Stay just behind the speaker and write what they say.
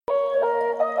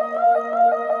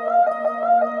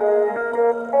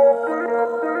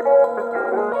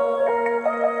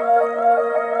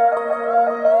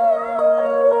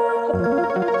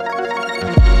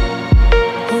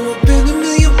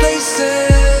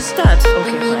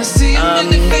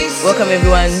Welcome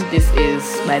everyone. This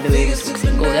is, by the way, this is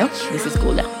Golda. This is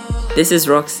Golda. This is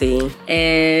Roxy.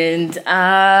 And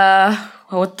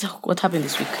what happened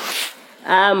this week?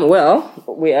 Well,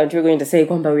 we're going to say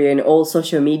kwamba we're in all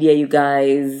social media. You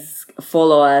guys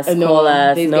follow us, call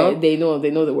us. No, they know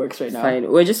the works right now.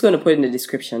 Fine. We're just going to put it in the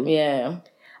description. Yeah.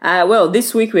 Well,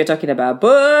 this week we're talking about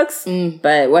books.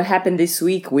 But what happened this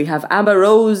week? We have Amber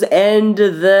Rose and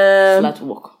the Slut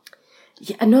walk.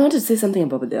 Yeah, I know how to say something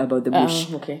about the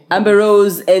bush. Okay. Amber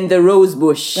Rose and the Rose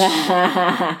Bush.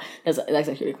 That's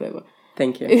actually clever.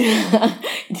 Thank you.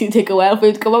 Did it take a while for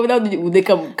it to come up with that? Did they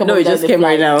come No, up it just came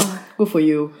right now. Good for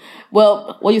you.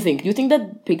 Well, what do you think? Do you think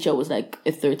that picture was like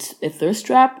a thirst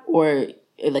trap or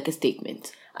like a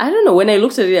statement? I don't know. When I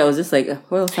looked at it, I was just like,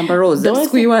 well, Amber Rose.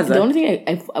 That's who you was. The only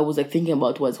thing I was like thinking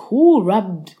about was who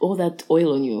rubbed all that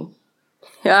oil on you?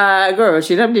 Girl,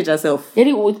 she rubbed it herself.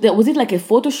 Was it like a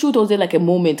photo shoot or was it like a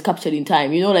moment captured in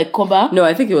time? You know, like Komba? No,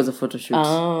 I think it was a photo shoot.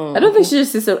 I don't think she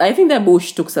just... I think that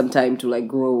bush took some time to like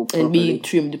grow properly. And be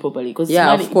trimmed properly. Because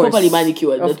of course. Properly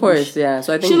manicured. Of course, yeah.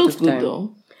 So I think she it looks took good time.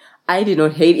 though. I did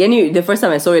not hate... The first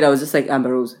time I saw it, I was just like,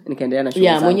 Amber Rose.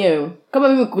 Yeah, mwenyewe.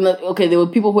 Okay, there were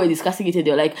people who were discussing it and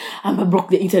they were like, Amber broke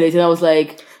the internet. And I was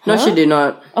like... No, she did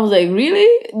not. I was like,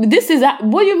 really? This is...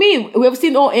 What do you mean? We have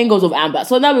seen all angles of Amber.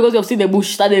 So now because we have seen the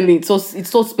bush, suddenly it's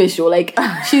so special. Like,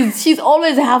 she's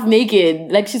always half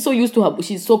naked. Like, she's so used to her...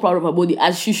 She's so proud of her body,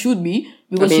 as she should be,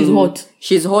 because she's hot.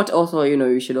 She's hot also,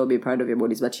 you should all be proud of your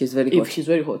bodies, but she's very hot. She's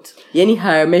very hot.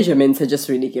 Her measurements are just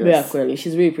ridiculous. Yeah, clearly.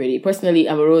 She's really pretty. Personally,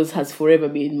 Amber Rose has forever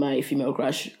been my female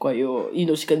crush.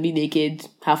 She can be naked,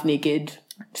 half naked,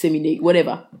 semi-naked,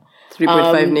 whatever.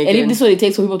 3.5 naked. And if this is what it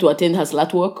takes for people to attend her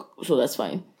slut walk, so that's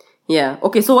fine. Yeah.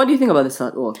 Okay, so what do you think about the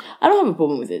slut walk? I don't have a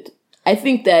problem with it. I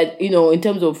think that, in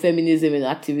terms of feminism and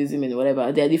activism and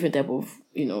whatever, there are different type of,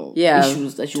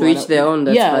 issues that you want to... each their own,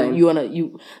 that's fine.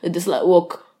 The slut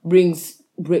walk brings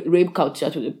rape culture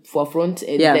to the forefront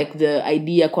and like the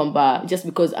idea kwamba just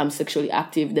because I'm sexually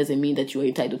active doesn't mean that you are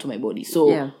entitled to my body.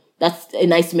 So that's a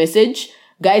nice message.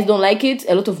 Guys don't like it.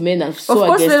 A lot of men are so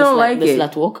against the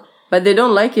slut walk. But they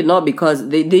don't like it not because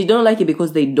they don't like it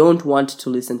because they don't want to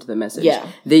listen to the message. Yeah.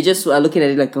 They just are looking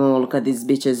at it like, oh, look at these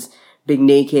bitches being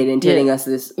naked and telling us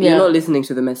this. You're not listening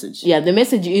to the message. Yeah, the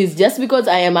message is just because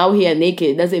I am out here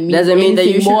naked doesn't mean that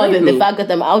you should more than me. the fact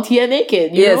that I'm out here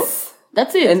naked. You know?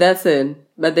 That's it. And that's it.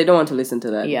 But they don't want to listen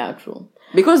to that. Yeah, true.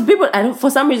 Because for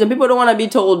some reason, people don't want to be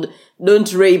told,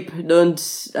 don't rape, don't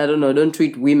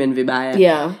treat women vibaya.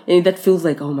 Yeah. And that feels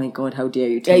like, oh my God, how dare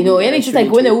you tell me. I know. And it's just like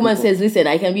when a woman says, listen,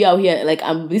 I can be out here, like,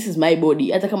 this is my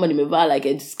body. Ata kama nimevaa, like,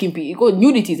 a skimpy.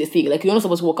 Nudity is a thing. Like, you're not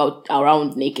supposed to walk out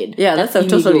around naked. Yeah, that's a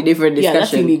totally different discussion. Yeah,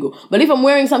 that's illegal. But if I'm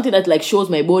wearing something that, like, shows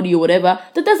my body or whatever,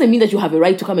 that doesn't mean that you have a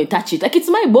right to come and touch it. Like, it's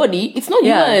my body. It's not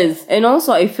yours. And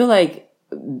also, I feel like,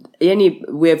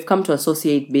 we have come to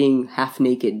associate being half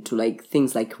naked to like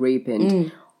things like rape and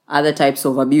other types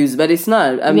of abuse, but it's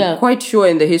not. I'm quite sure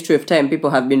in the history of time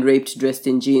people have been raped dressed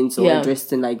in jeans or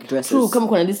dressed in like dresses. True.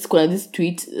 Kuna this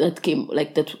tweet that came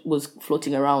like that was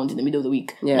floating around in the middle of the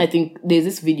week. Yeah. And I think there's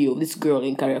this video of this girl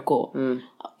in Kariakor.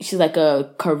 She's like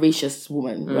a curvaceous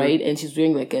woman, right? And she's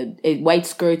wearing like a white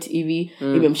skirt, Evie,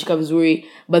 imemshika vizuri.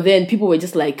 But then people were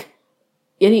just like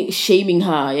shaming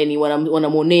her,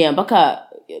 wanamwonea mpaka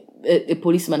a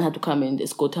policeman had to come and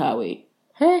escort her away.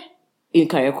 In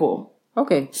Kariakor.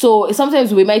 Okay. So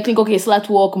sometimes we might think, okay, slut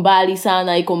walk, mbali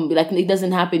sana, like it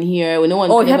doesn't happen here. When no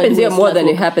one it happens here more than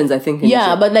it happens, I think.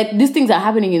 Yeah, but like these things are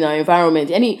happening in our environment.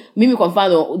 Mimi kwa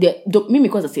mfano, mimi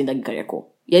kwanza sienda Kariakor.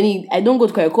 I don't go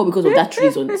to Kariakor because of that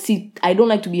reason. See, I don't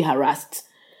like to be harassed.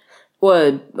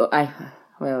 Well,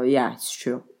 yeah, it's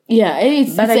true. Yeah, and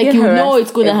it's like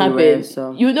it's gonna happen.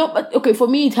 So. But okay, for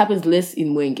me it happens less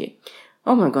in Mwenge.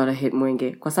 Oh my God, I hate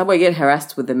Mwenge. Kwa sababu I get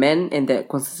harassed with the men and they're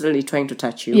consistently trying to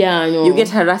touch you. Yeah, I know. You get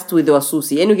harassed with the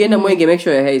wasusi. And you get Mwenge, make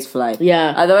sure your hair is fly.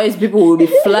 Yeah. Otherwise, people will be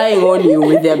flying on you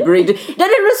with their braid. I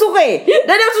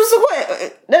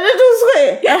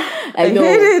know.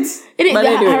 hate it. But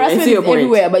anyway, harassment is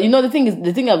everywhere. But the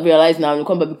thing I've realized now,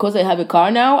 because I have a car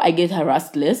now, I get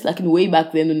harassed less. Like way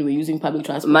back then when we were using public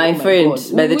transport. My friend,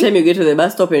 by the time you get to the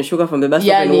bus stop and sugar from the bus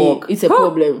stop and walk. It's a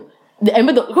problem. I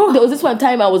remember there was this one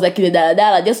time I was like in the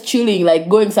daladala, just chilling, like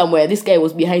going somewhere. This guy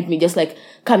was behind me, just like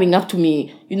coming up to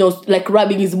me, like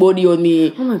rubbing his body on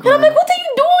me. Oh my God. And I'm like, what are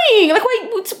you doing? Like,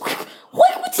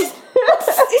 what is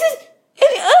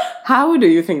How do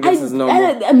you think this is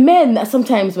normal? Men,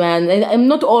 sometimes, man. I'm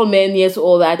not all men, yes,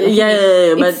 all that. Okay.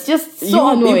 Yeah, but it's just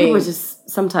so annoying. People just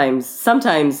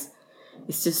sometimes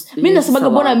it's just... Mi nasemaga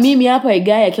bona mimi hapa a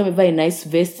guy akiwa amevaa a nice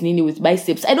vest nini with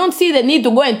biceps. I don't see the need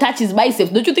to go and touch his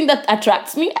biceps. Don't you think that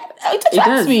attracts me? It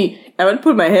attracts me. I would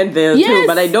put my hand there too,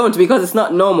 but I don't because it's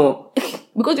not normal.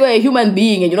 Because you're a human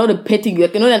being and you're not a petting,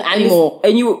 like you're not an animal.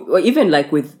 And you, even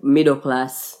like with middle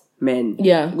class men,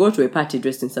 go to a party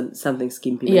dressed in something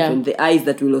skimpy, and the eyes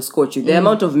that will escort you, the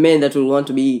amount of men that will want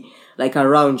to be like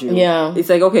around you. Yeah. It's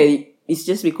like, okay, it's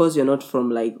just because you're not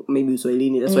from like maybe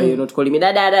Uswahilini, that's why you're not calling me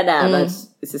da, but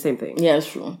it's the same thing. Yeah, it's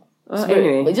true.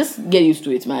 Anyway, but just get used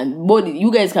to it, man. Body,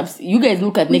 you guys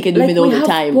look at naked women all the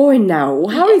time. Porn now.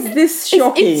 How is this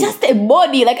shocking? It's just a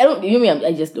body. Like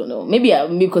I just don't know. Maybe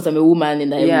because I'm a woman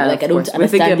and I don't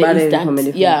understand the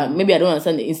instinct. Yeah, maybe I don't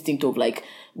understand the instinct of like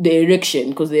the erection,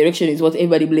 because the erection is what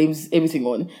everybody blames everything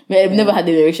on. I've never had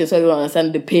an erection, so I don't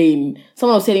understand the pain.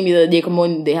 Someone was telling me that they come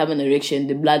on, they have an erection,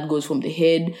 the blood goes from the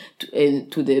head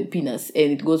to the penis,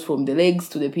 and it goes from the legs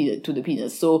to the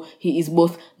penis. So he is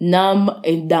both numb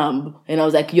and dumb. And I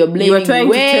was like, you're blaming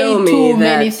way too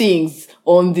many things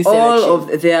on this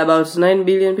erection. There are about 9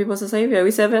 billion people in society. Are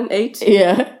we 7, 8?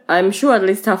 Yeah. I'm sure at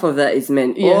least half of that is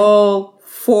men. Yeah. All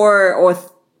 4 or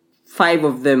 5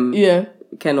 of them. Yeah.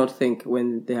 Cannot think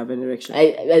when they have an erection.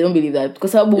 I don't believe that,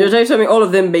 because you're trying to tell me all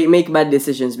of them make bad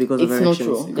decisions because of erections. It's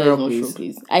not true. That's not true,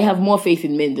 please. I have more faith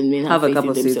in men than men have faith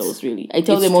in themselves, really. I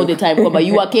tell them all the time, but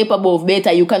you are capable of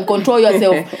better, you can control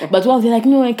yourself. But once they're like,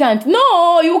 no, I can't.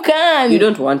 No, you can. You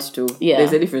don't want to. Yeah.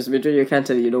 There's a difference between you can't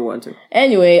and you don't want to.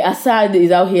 Anyway, Assad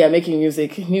is out here making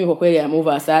music. I'm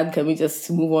over Assad. Can we just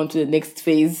move on to the next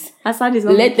phase? Assad is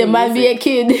not Let the man be a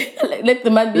kid. Let the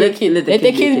man be a kid. Let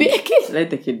the kid be a kid. Let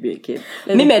the kid be a kid.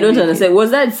 Maybe I don't understand.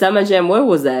 Was that Summer Jam? Where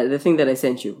was that? The thing that I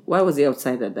sent you. Why was he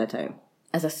outside at that time?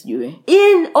 Assad you.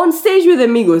 On stage with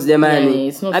Amigos, Jamani. Yeah,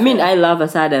 it's not I mean, I love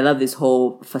Assad. I love this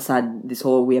whole facade. This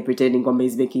whole we are pretending Kwamba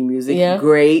is making music. Yeah.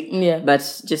 Great. Yeah.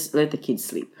 But just let the kids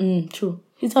sleep. True.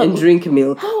 And drink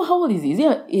milk. How old is he? Is he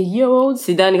a year-old?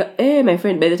 Sidani, hey, my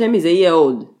friend. By the time he's a year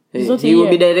old, he will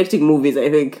be directing movies, I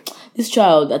think. This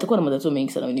child, atakuwa na matatizo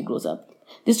mengi sana when he grows up.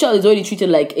 This child is already treated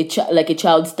like a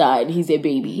child star, and he's a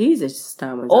baby. He's a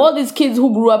star. All these kids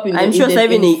who grew up in I'm sure sasa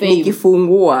hivi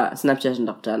nikifungua Snapchat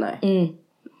ndakutana naye.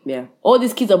 Yeah. All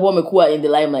these kids ambao wamekuwa in the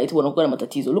limelight wanakuwa na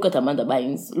matatizo. Look at Amanda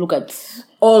Bynes. Look at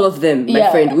all of them, my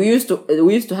friend. We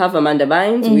used to have Amanda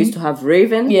Bynes. We used to have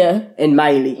Raven. Yeah. And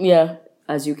Miley. Yeah.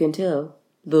 As you can tell,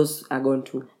 those are gone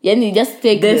too. Yeah, and you just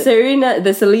take the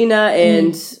Selena,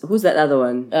 and who's that other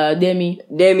one?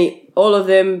 Demi. All of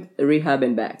them rehab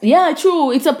and back. Yeah,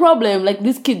 true. It's a problem. Like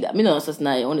this kid, I mean,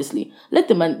 honestly, let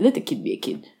the kid be a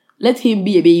kid. Let him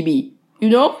be a baby. You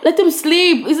know, let him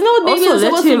sleep. Isn't that what babies are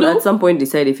supposed to do? Also, let him at some point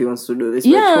decide if he wants to do this.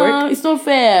 Yeah, it's not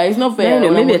fair. It's not fair.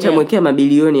 No, maybe atamwekea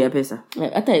mabilioni ya pesa.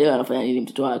 Hata leo anafanya nini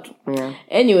mtoto watu. Yeah.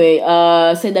 Anyway,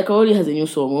 Saida Karoli has a new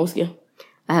song. Usikia?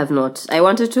 I have not. I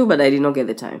wanted to, but I did not get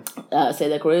the time.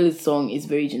 Saida Karoli's song is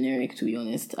very generic, to be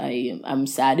honest. I'm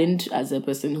saddened as a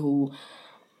person who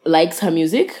likes her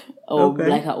music or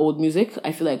like her old music.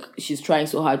 I feel like she's trying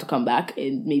so hard to come back,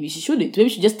 and maybe she shouldn't. Maybe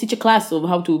she just teach a class of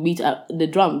how to beat the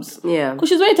drums. Yeah, because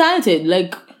she's very talented.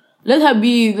 Like, let her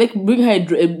be like bring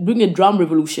a drum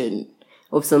revolution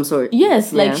of some sort.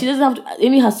 Yes, like she doesn't have to.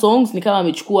 Any her songs ni kama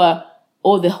amechukua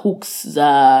all the hooks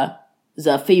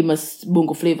the famous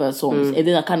bongo flavor songs, and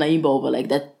then akana imba over like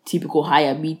that typical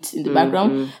higher beat in the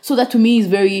background. So that to me is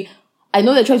very. I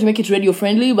know they're trying to make it radio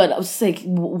friendly, but I was just like,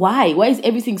 why? Why is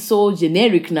everything so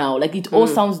generic now? Like, it all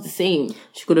sounds the same.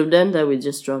 She could have done that with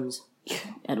just drums.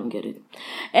 I don't get it.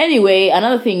 Anyway,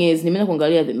 another thing is, nimena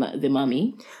kuangalia the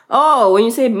Mummy. Oh, when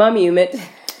you say Mummy, you meant...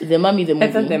 The Mummy, the movie.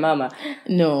 I thought the Mama.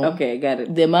 No. Okay, got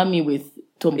it. The Mummy with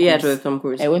Tom Cruise. Yeah, it was Tom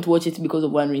Cruise. I went to watch it because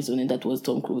of one reason, and that was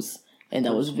Tom Cruise. And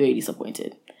I was very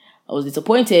disappointed.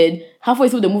 Halfway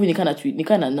through the movie,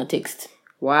 nikana na text.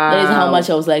 Wow. That is how much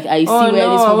I was like, I see where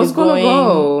this movie is going.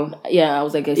 Go. Yeah, I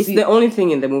was like, it's the only thing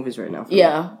in the movies right now.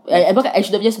 Yeah. I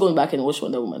should have just gone back and watched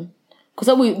Wonder Woman.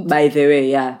 By the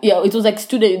way, yeah. Yeah, it was like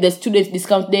the student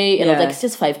discount day, and I was like, it's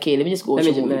just 5K. Let me just go watch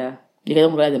the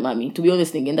movie. The Mummy. To be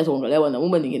honest, that's Wonder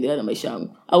Woman again.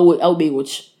 I will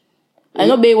Baywatch. I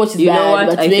know Baywatch is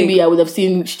bad, but maybe I would have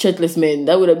seen shirtless men.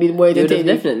 That would have been more entertaining. You would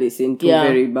have definitely seen two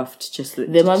very buffed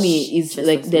shirtless. The Mummy is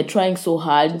like, they're trying so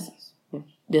hard.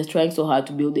 They're trying so hard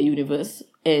to build the universe,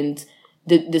 and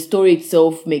the story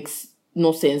itself makes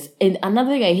no sense. And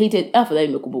another thing I hated, after that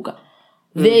in Mekubuka,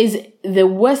 there is the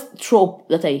worst trope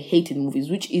that I hate in movies,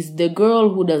 which is the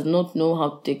girl who does not know how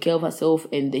to take care of herself,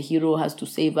 and the hero has to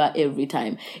save her every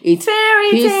time. It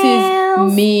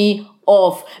pisses me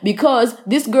off, because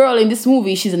this girl in this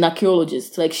movie, she's an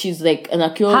archaeologist. Like, she's like an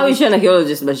archaeologist. How is she an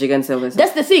archaeologist but she can save herself?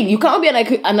 That's the thing. You can't be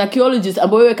an archaeologist and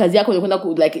boy kazi yako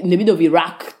unakwenda like in the middle of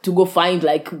Iraq to go find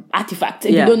like artifacts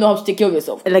and you don't know how to take care of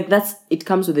yourself. Like it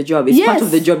comes with the job. It's part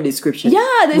of the job description.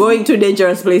 Yeah. Going to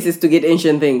dangerous places to get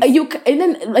ancient things. And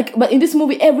then like, but in this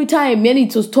movie, every time,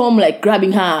 it was Tom like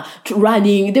grabbing her,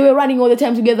 running. They were running all the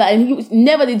time together and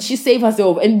never did she save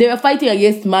herself. And they were fighting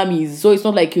against mummies. So it's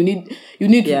not like you need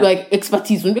like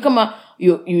expertise. When you become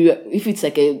if it's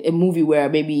like a movie where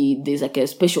maybe there's like a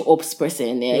special ops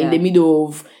person in the middle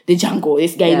of the jungle,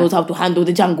 this guy knows how to handle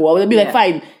the jungle, I would be like,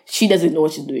 fine, she doesn't know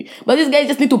what she's doing. But this guy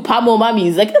just need to pummel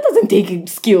mummies. Like, that doesn't take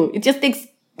skill. It just takes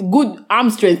good arm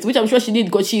strength, which I'm sure she did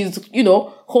because she's,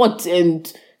 hot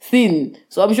and thin.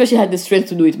 So I'm sure she had the strength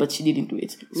to do it, but she didn't do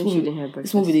it.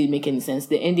 This movie didn't make any sense.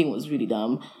 The ending was really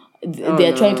dumb.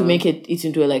 They're trying to make it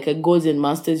into like a Gods and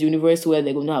Monsters universe where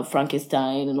they're going to have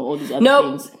Frankenstein and all these other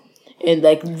things. And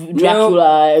like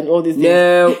Dracula and all these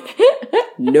things.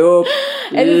 Nope.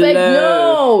 And it's like,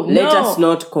 no. Let us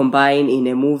not combine in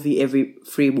a movie every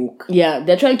free book. Yeah,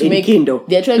 they're trying to make Kindle.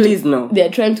 They're trying Please no. They're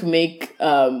trying to make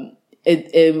a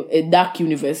dark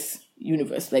universe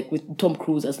like with Tom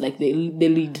Cruise as like the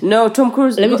lead. No, Tom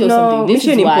Cruise. Let me tell you something.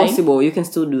 Mission Impossible. You can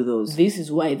still do those. This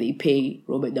is why they pay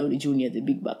Robert Downey Jr. the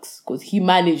big bucks, because he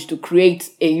managed to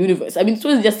create a universe. I mean, it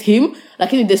wasn't just him.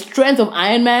 Like, the strength of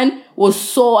Iron Man was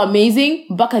so amazing.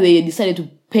 Back they decided to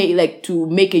pay, like, to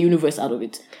make a universe out of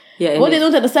it. Yeah. What they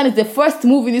don't understand is the first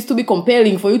movie needs to be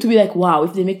compelling for you to be like, wow,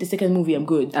 if they make the second movie, I'm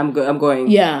good. I'm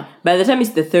going. Yeah. By the time it's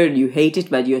the third, you hate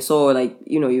it, but you're so like,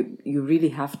 you really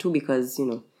have to because,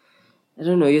 I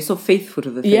don't know, you're so faithful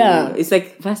to the thing. Yeah. It's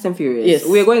like Fast and Furious. Yes.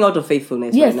 We're going out of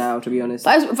faithfulness right now, to be honest.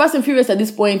 Fast and Furious at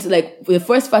this point, like, the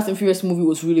first Fast and Furious movie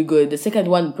was really good. The second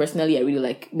one, personally, I really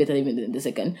like better even than the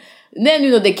second. And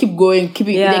then, they keep going,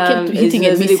 they kept hitting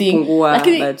and missing.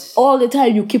 All the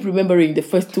time, you keep remembering the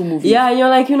first two movies. Yeah, you're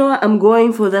like, I'm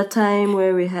going for that time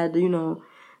where we had,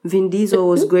 Vin Diesel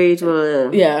was great.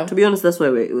 Well, yeah. To be honest, that's why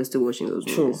we're still watching those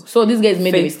movies. True. So these guys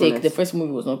made a mistake. The first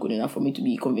movie was not good enough for me to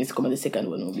be convinced the second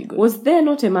one will be good. Was there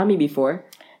not a Mummy before?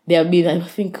 There have been, I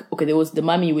think, there was the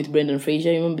Mummy with Brendan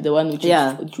Fraser. Remember the one which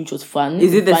was fun?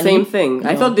 Is it the same thing? No.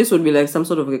 I thought this would be like some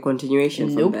sort of a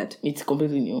continuation from that. It's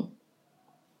completely new.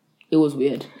 It was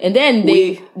weird. And then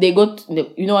they got,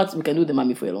 you know what, we can do the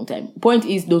Mummy for a long time. Point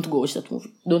is, don't go watch that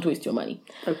movie. Don't waste your money.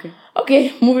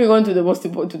 Okay, moving on to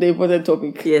the important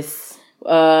topic. Yes.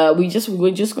 We're just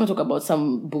going to talk about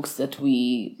some books that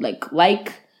we like.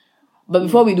 But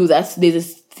before we do that, there's a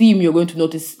theme you're going to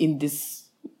notice in this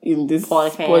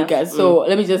podcast. So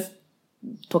let me just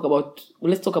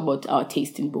let's talk about our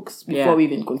taste in books before we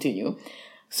even continue.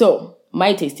 So,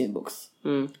 my taste in books.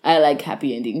 I like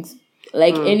happy endings.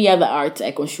 Like any other art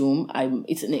I consume,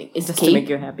 it's an escape. Just to make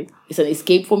you happy. It's an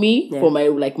escape for me, for my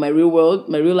real world,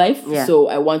 my real life. Yeah. So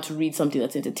I want to read something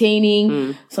that's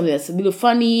entertaining, something that's a little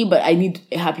funny, but I need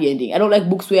a happy ending. I don't like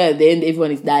books where at the end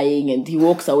everyone is dying and he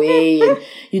walks away and,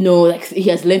 like he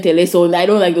has learned a lesson. I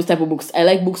don't like those type of books. I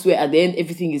like books where at the end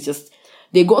everything is just,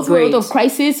 they go through a lot of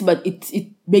crisis, but it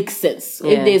makes sense.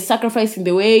 Yeah. If there's sacrifice in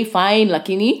the way, fine,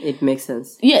 lakini. It makes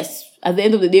sense. Yes. At the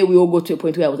end of the day, we all go to a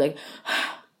point where I was like,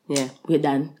 yeah, we're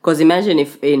done. Because imagine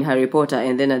if in Harry Potter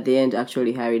and then at the end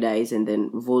actually Harry dies and then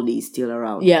Voldy is still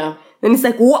around. Yeah. Then it's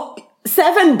like, what?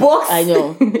 7 books? I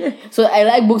know. So I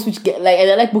like books which get and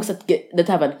I like books that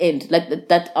have an end, like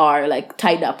that are like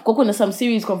tied up. Coco, some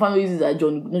series confirmed uses are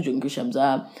John Grisham's,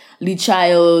 Lee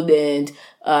Child and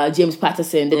James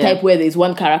Patterson, the type where there's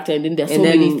one character and then there's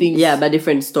many things. Yeah, but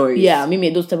different stories. Yeah, maybe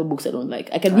those type of books I don't like.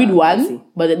 I can read one,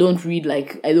 but I don't read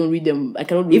them. I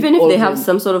cannot read even if they have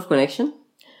some sort of connection.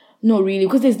 Not really,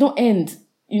 because there's no end,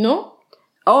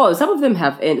 Oh, some of them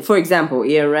have end. For example,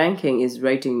 Ian Rankin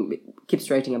keeps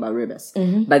writing about Rebus.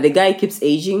 Mm-hmm. But the guy keeps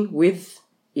aging with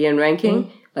Ian Rankin.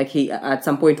 Mm-hmm. Like he, at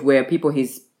some point where people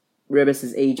his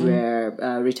Rebus's age were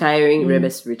retiring,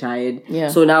 Rebus retired. Yeah.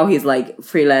 So now he's like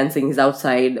freelancing, he's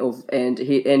outside and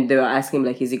they were asking him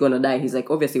like, is he gonna die? He's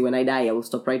like, obviously when I die, I will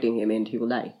stop writing him and he will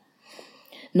die.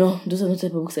 No, those are not the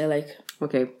type of books I like.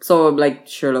 Okay, so like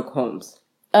Sherlock Holmes.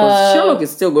 Sherlock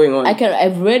is still going on.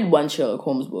 I've read one Sherlock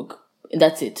Holmes book. And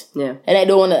that's it. Yeah. And I'm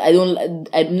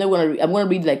gonna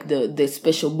read like the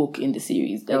special book in the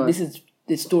series. Like this is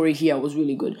the story here was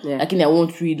really good. Yeah. Like I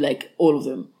won't read like all of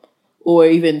them. Or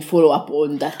even follow up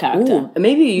on that character. Ooh,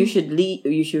 maybe you should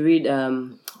read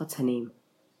what's her name?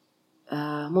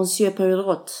 Monsieur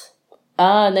Poirot.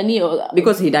 Nani.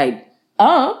 Because he died.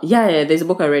 Yeah, there's a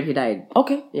book I read, he died.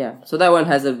 Okay. Yeah. So that one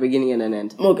has a beginning and an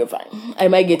end. Okay, fine. I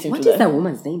might get into that. What is that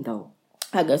woman's name though?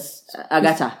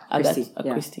 Agatha Christie.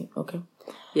 Yeah. Christie. Okay.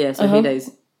 Yeah, so he dies.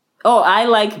 Oh, I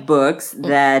like books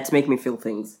that make me feel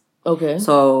things. Okay.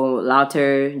 So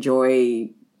laughter, joy,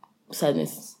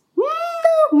 sadness.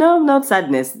 No, No, not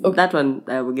sadness. Okay. That one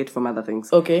I will get from other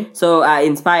things. Okay. So,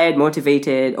 inspired,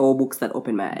 motivated, or books that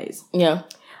open my eyes. Yeah.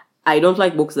 I don't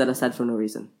like books that are sad for no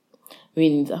reason. Me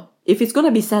neither. If it's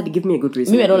gonna be sad, give me a good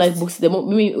reason. Maybe I don't like books.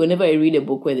 Maybe whenever I read a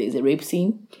book where there is a rape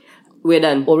scene, we're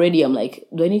done. Already, I'm like,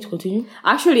 do I need to continue?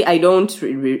 Actually, I don't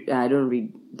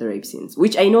read the rape scenes,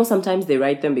 which I know sometimes they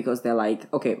write them because they're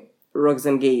like, okay,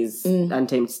 Roxane Gay's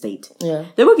Untamed State. Yeah.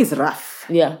 The book is rough.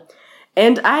 Yeah.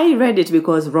 And I read it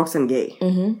because Roxane Gay.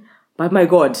 Mm-hmm. But my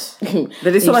God,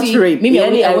 there is so much rape. Maybe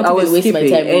I was waste my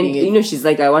time and you know, she's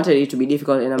like, I wanted it to be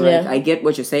difficult, and I'm like, I get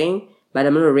what you're saying, but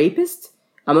I'm not a rapist.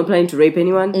 I'm not planning to rape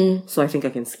anyone, so I think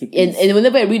I can skip it. And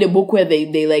whenever I read a book where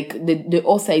they like the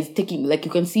author is taking, like,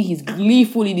 you can see he's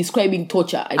gleefully describing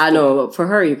torture. I know, for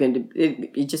her you can.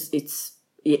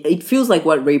 It feels like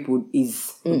what rape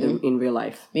is in real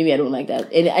life. Maybe I don't like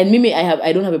that, and maybe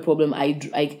I don't have a problem. I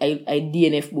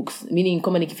DNF books, meaning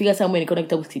kama nikifika somewhere nikaona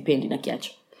kitabu sipendi na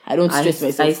kiacho. I don't stress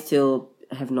myself. I still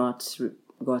have not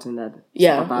gotten that.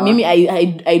 Yeah, maybe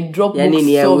I drop books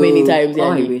so many times.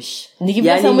 Oh, I wish.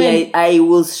 I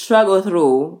will struggle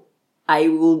through. I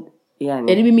will. Yeah, and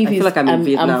I feel like I'm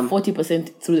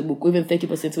 40% through the book, even 30%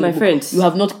 through the book. Friends, you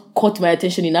have not caught my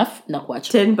attention enough. Nakwacha.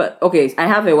 10, but okay, I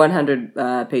have a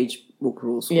 100 page book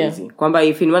rule. Crazy. Kwamba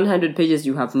if in 100 pages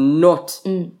you have not.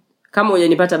 Kama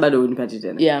hujanipata bado unipati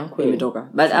tena. Yeah, cool.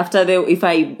 But after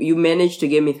you manage to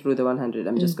get me through the 100,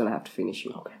 I'm just gonna have to finish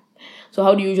you. Okay. So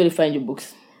how do you usually find your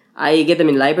books? I get them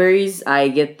in libraries. I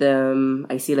get them.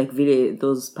 I see like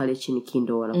those pale chini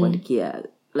Kindle wanakuandikia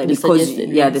like the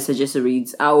suggested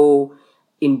reads. Or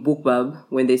in BookBub,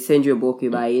 when they send you a book, you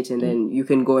buy it, and then you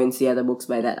can go and see other books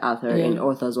by that author and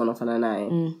authors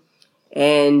wanafanana.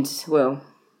 And well,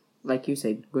 like you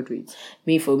said, Goodreads.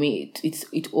 For me,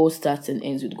 it all starts and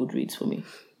ends with Goodreads for me.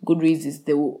 Goodreads is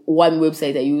the one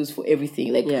website I use for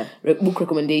everything, like book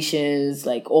recommendations,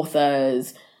 like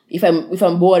authors. If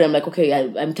I'm bored, I'm like, okay,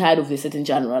 I'm tired of a certain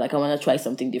genre, like I want to try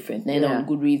something different. Then on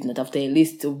Goodreads, and after a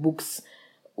list of books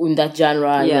in that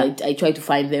genre, I try to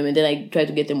find them, and then I try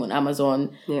to get them on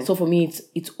Amazon. So for me,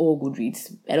 it's all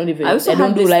Goodreads. I don't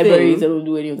do libraries. I don't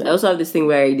do any of that. I also have this thing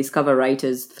where I discover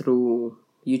writers through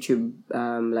YouTube,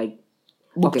 like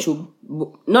BookTube.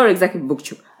 Not exactly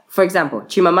BookTube. For example,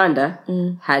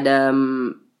 Chimamanda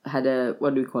had a,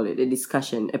 what do we call it? A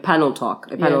discussion, a panel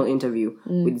interview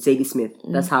with Zadie Smith.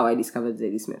 That's how I discovered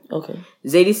Zadie Smith. Okay.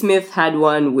 Zadie Smith had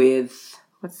one with,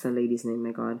 what's the lady's name?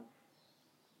 My God.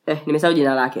 Nimesahau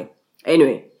jina lake.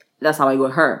 Anyway, that's how I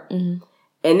got her. Mm-hmm.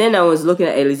 And then I was looking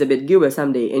at Elizabeth Gilbert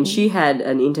someday, and she had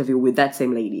an interview with that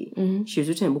same lady. Mm-hmm. She was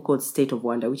written a book called State of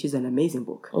Wonder, which is an amazing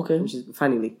book. Okay. Which is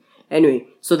funnily. Anyway,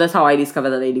 so that's how I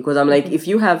discovered that lady. Because I'm like, if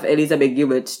you have Elizabeth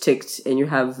Gilbert ticked and you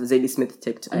have Zadie Smith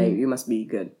ticked, you must be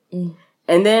good. Mm.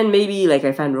 And then maybe like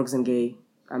I find Roxane Gay,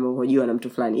 I'm over you and I'm too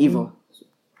flying evil.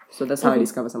 So that's how I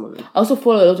discover some of them. I also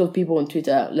follow a lot of people on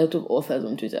Twitter, a lot of authors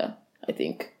on Twitter, I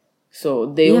think. So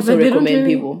they also recommend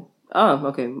people. Oh,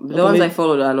 okay. The ones I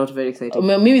followed are not very exciting.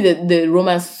 Maybe the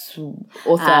romance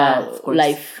author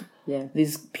life. Yeah.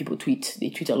 These people they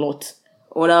tweet a lot.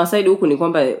 On our side huku ni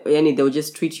kwamba yani they'll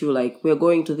just treat you like we're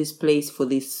going to this place for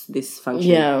this function.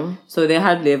 Yeah. So they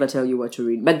hardly ever tell you what to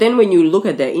read. But then when you look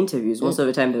at their interviews, most of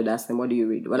the time they would ask them, what do you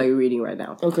read? What are you reading right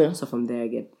now? Okay. So from there I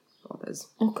get authors.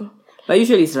 Okay. But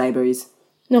usually it's libraries.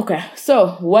 Okay.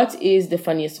 So what is the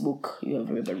funniest book you have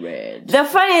ever read? The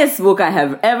funniest book I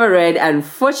have ever read,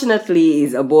 unfortunately,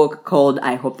 is a book called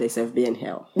I Hope They Serve Me in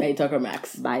Hell. By Tucker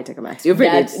Max. You've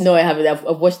read it? No, I haven't.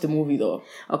 I've watched the movie though.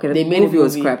 Okay, the movie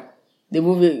was crap. The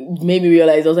movie made me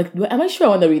realize, I was like, am I sure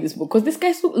I want to read this book? Because this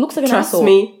guy looks like an asshole. Trust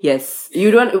me, yes.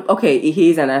 You don't... Okay, he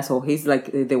is an asshole. He's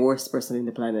like the worst person in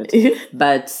the planet.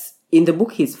 But in the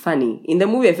book, he's funny. In the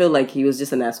movie, I feel like he was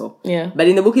just an asshole. Yeah. But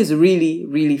in the book, he's really,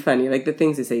 really funny. Like the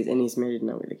things he says. And he's married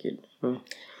now with a kid.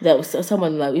 That was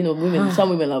someone like, some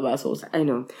women love assholes. I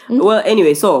know. Well,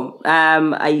 anyway, so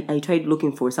I tried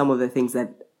looking for some of the things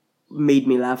that made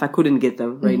me laugh. I couldn't get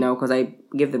them right now because I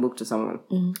gave the book to someone.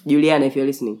 Juliana, if you're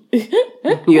listening,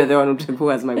 you're the one who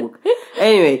has my book.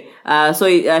 Anyway, so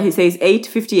he says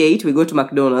 8:58. We go to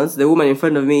McDonald's. The woman in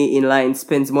front of me in line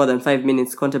spends more than 5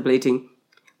 minutes contemplating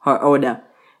her order.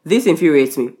 This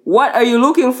infuriates me. What are you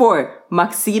looking for,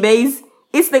 McSeabays?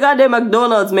 It's the goddamn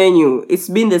McDonald's menu. It's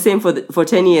been the same for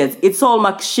 10 years. It's all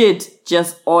McShit.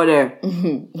 Just order.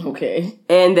 Okay.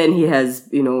 And then he has,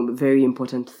 very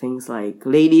important things like,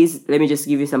 ladies, let me just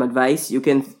give you some advice. You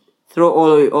can throw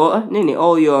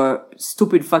all your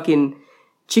stupid fucking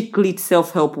chick-lit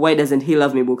self-help Why Doesn't He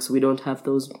Love Me books. We don't have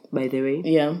those, by the way.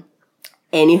 Yeah.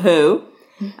 Anyhow,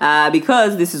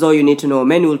 because this is all you need to know.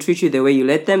 Men will treat you the way you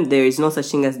let them. There is no such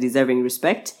thing as deserving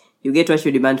respect. You get what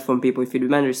you demand from people. If you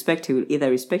demand respect, he will either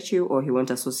respect you or he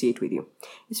won't associate with you.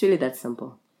 It's really that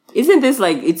simple. Isn't this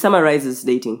like, it summarizes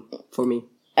dating for me?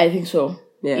 I think so.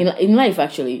 Yeah. In life,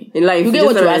 actually. In life. You get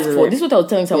what you ask for. This is what I was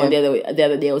telling someone the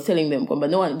other day. I was telling them, but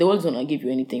no one, the world's going to give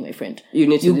you anything, my friend. You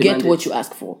get what you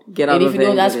ask for. Get out and of if you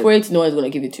don't ask for it, no one's going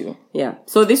to give it to you. Yeah.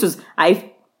 So this was,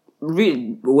 I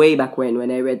read way back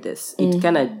when I read this, it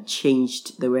kind of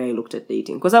changed the way I looked at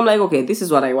dating. Because I'm like, okay, this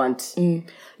is what I want.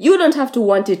 You don't have to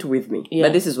want it with me,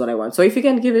 but this is what I want. So if you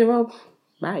can give it, well,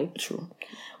 bye. True.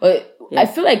 But I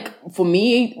feel like for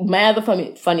me, my other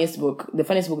funniest book, the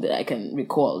funniest book that I can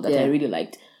recall that I really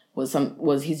liked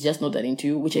was He's Just Not That Into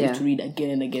You, which I used to read again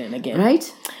and again and again.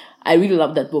 Right? I really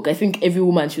love that book. I think every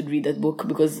woman should read that book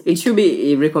because it should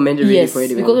be recommended really for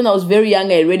everyone. Because when I was very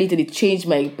young, I read it and it changed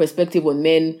my perspective on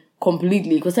men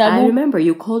completely. Because I remember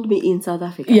you called me in South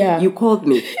Africa. Yeah. You called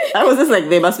me. I was just like,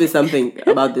 there must be something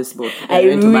about this book. I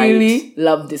really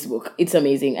love this book. It's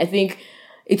amazing. I think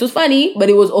it was funny, but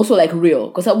it was also like real.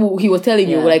 Because he was telling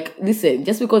you, like, listen,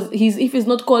 just because if he's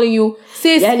not calling you,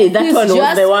 sis, Yanni, that one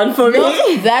was the one for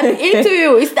me. That into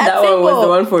you. It's that simple. One was the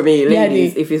one for me.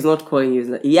 Ladies, if he's not calling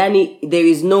you, Yanni, there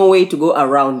is no way to go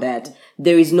around that.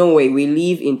 There is no way. We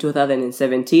live in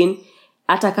 2017.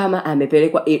 Atakama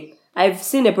amepelekwa. I've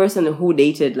seen a person who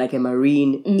dated like a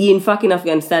Marine in fucking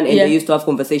Afghanistan and they used to have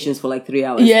conversations for like 3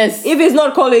 hours. Yes. If he's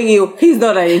not calling you, he's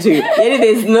not into you.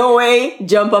 There's no way,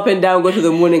 jump up and down, go to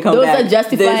the moon and come back. Those are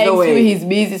justifying no to his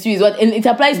business. And it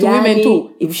applies to women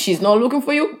too. If she's not looking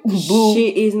for you, boo.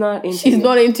 She is not into you. She's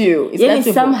not into you. It's that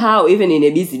simple. Somehow, even in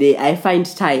a busy day, I find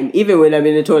time, even when I'm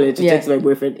in the toilet, to text my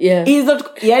boyfriend. Yeah. He's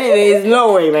not, there is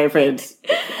no way, my friend.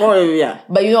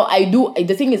 But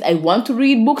the thing is, I want to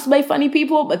read books by funny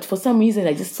people, but for some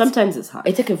reason, sometimes it's hard.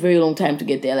 I take a very long time to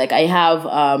get there. Like I have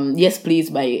Yes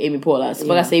Please by Amy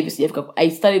Poehler. I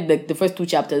studied the first 2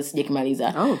 chapters,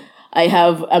 Maliza. Oh. I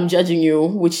have I'm Judging You,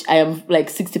 which I am like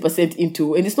 60%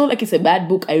 into. And it's not like it's a bad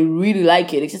book. I really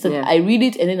like it. It's just that I read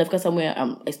it and then after somewhere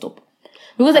I stop.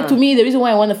 Because to me, the reason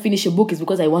why I want to finish a book is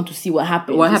because I want to see what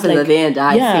happens. What happens at the end.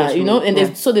 And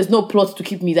there's no plot to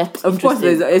keep me that Of course,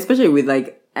 especially with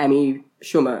like Amy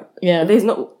Schumer. Yeah. There's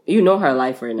no, her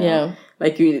life right now. Yeah.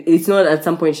 Like, it's not at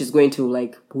some point she's going to,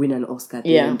 like, win an Oscar at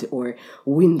the end or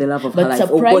win the love of her life. But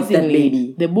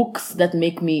surprisingly, the books that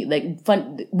make me, like,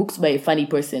 books by a funny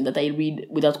person that I read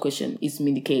without question is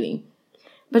Mindy Kaling.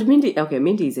 But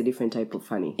Mindy is a different type of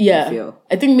funny. Yeah.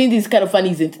 I think Mindy is kind of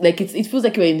funny. It feels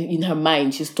like you're in her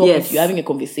mind. She's talking to you, having a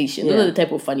conversation. Those are the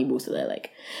type of funny books that I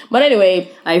like. But anyway.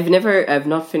 I've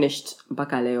not finished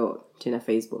Bakaleo Tina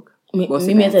Facebook.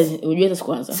 Mimi hata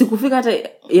kwanza sikufika hata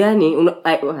yani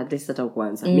at least hata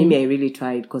kwanza Mimi I really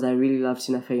tried because I really love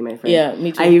Tina Fey, my friend. Yeah,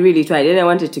 me too. I really tried and I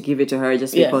wanted to give it to her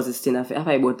just because it's Tina Fey.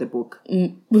 After I bought the book,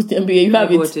 you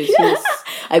have it. Yes.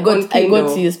 I got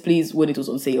Yes Please when it was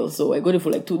on sale, so I got it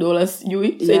for like $2 so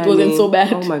it wasn't so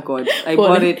bad. Oh my god, I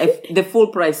bought it the full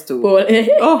price too.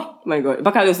 Oh my god,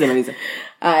 Bakaleo Semanisa.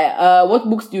 What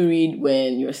books do you read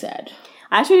when you're sad?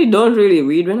 I actually don't really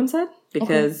read when I'm sad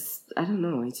because I don't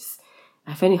know,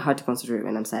 I find it hard to concentrate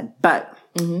when I'm sad. But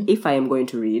if I am going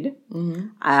to read,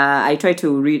 I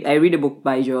read a book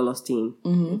by Joel Osteen.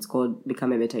 It's called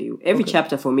Become a Better You. Every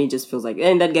chapter for me just feels like,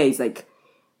 and that guy is like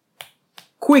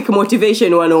quick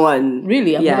motivation 101.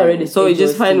 Really? I've never read it. So you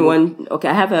just find one. Okay,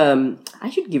 I have I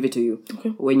should give it to you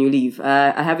when you leave.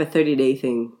 I have a 30-day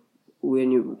thing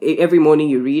when every morning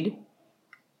you read.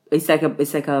 It's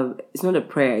not a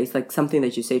prayer. It's like something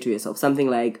that you say to yourself. Something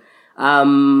like,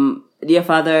 dear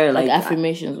Father, like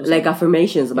affirmations,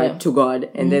 to God,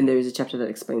 and then there is a chapter that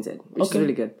explains it, which is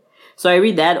really good. So I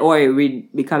read that, or I read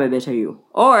Become a Better You,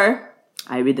 or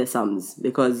I read the Psalms,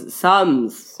 because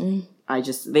Psalms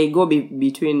they go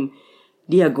between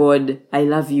Dear God, I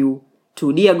love you,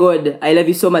 to Dear God, I love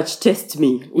you so much, test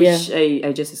me, which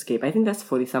I just escaped. I think that's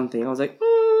 40 something. I was like,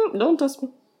 don't test me.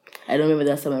 I don't remember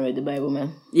that time I read the Bible,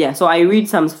 man. Yeah, so I read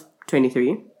Psalms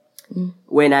 23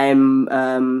 when I'm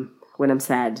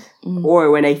sad,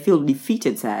 or when I feel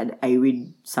defeated sad. I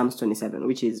read Psalms 27,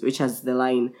 which has the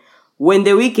line, "When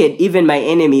the wicked, even my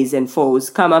enemies and foes,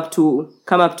 come upon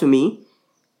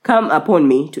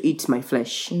me to eat my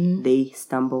flesh, they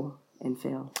stumble and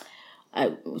fail."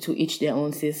 To each their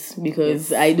own, sis,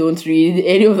 because I don't read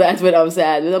any of that when I'm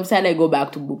sad. When I'm sad, I go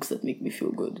back to books that make me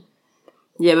feel good.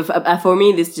 Yeah, but for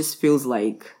me, this just feels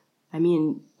like,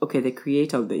 the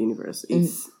creator of the universe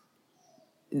is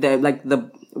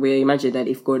we imagine that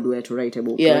if God were to write a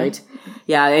book, right?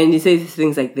 Yeah, and he says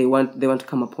things like they want to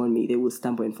come upon me, they will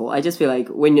stumble and fall. I just feel like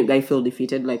when I feel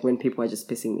defeated, like when people are just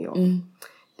pissing me off,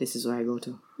 this is where I go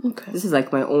to. Okay. This is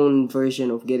like my own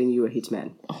version of getting you a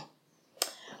hitman. Oh.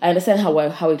 I understand how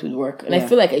it would work. And I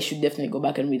feel like I should definitely go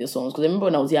back and read the Psalms. Because I remember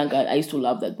when I was younger, I used to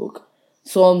love that book.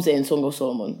 Psalms and Song of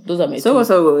Solomon. Those are my two. Song of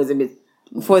Solomon was a bit...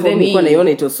 For then,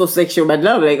 it was so sexual, but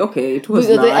now, like, okay, it was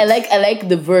not. I like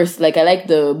the verse, like, I like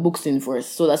the books in verse.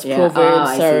 So that's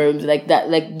Proverbs, Psalms, like that,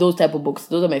 like those type of books.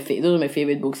 Those are my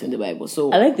favorite books in the Bible.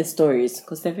 So I like the stories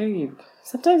because they're very...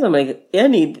 Sometimes I'm like,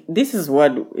 Annie, this is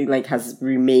what, like, has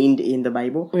remained in the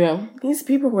Bible. Yeah. These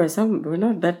people were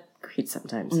not that great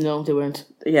sometimes. No, they weren't.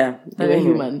 Yeah. They were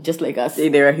human, just like us. They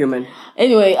were human.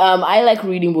 Anyway, I like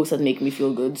reading books that make me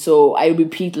feel good. So I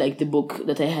repeat, like, the book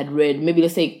that I had read. Maybe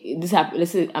let's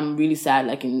say I'm really sad,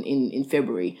 like, in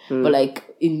February. But, like,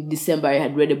 in December, I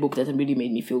had read a book that really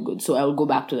made me feel good. So I will go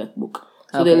back to that book.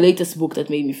 So the latest book that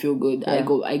made me feel good, I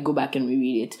go back and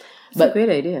reread it. But a great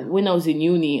idea. When I was in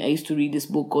uni, I used to read this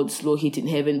book called Slow Hit in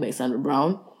Heaven by Sandra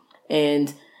Brown.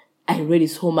 And I read it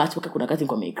so much.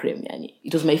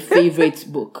 It was my favorite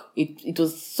book. It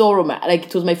was so romantic. Like,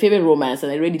 it was my favorite romance.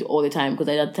 And I read it all the time. Because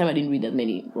at that time, I didn't read that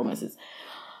many romances.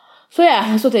 So yeah,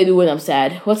 that's what I do when I'm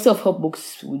sad. What self-help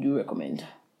books would you recommend?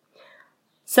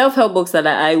 Self-help books that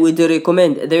I would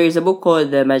recommend. There is a book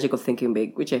called The Magic of Thinking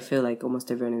Big, which I feel like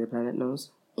almost everyone on the planet knows.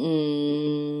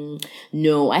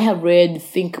 No, I have read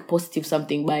Think Positive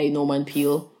Something by Norman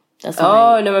Peale. That's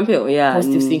Norman Peale, yeah.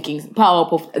 Positive thinking, the power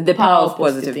of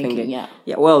positive thinking. Yeah.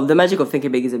 Well, The Magic of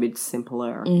Thinking Big is a bit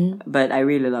simpler, but I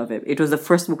really love it. It was the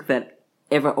first book that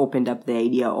ever opened up the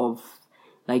idea of,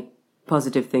 like,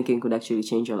 positive thinking could actually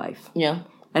change your life. Yeah.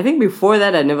 I think before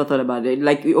that, I never thought about it.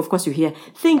 Like, of course, you hear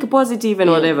think positive and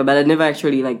whatever, but I never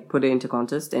actually, like, put it into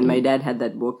context. And my dad had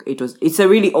that book. It's a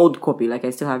really old copy. Like, I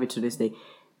still have it to this day.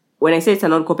 When I say it's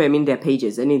an old copy, I mean they're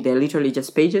pages. I mean, they're literally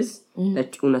just pages.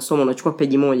 That unasoma, unachukua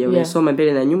peji moja, unasoma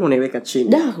mbele na nyuma, unaiweka chini.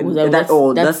 That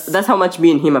old. That's how much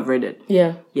me and him have read it.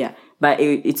 Yeah. Yeah. But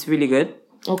it's really good.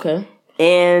 Okay.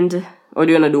 And... Or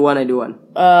do you want to do one? I do one.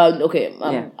 Okay.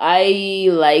 I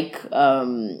like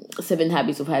 7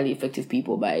 Habits of Highly Effective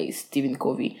People by Stephen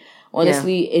Covey.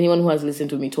 Honestly, anyone who has listened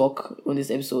to me talk on this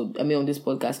episode, on this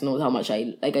podcast, knows how much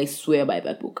I swear by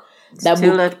that book.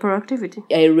 That productivity.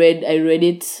 I read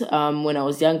it when I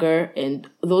was younger, and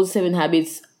those 7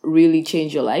 habits really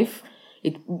change your life.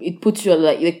 It puts you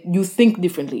like you think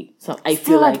differently. So I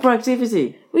feel like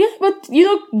productivity. Yeah, but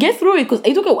get through it because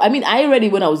I read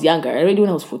it when I was younger. I read it when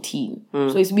I was 14.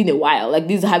 So it's been a while. Like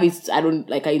these habits, I don't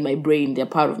like are in my brain. They're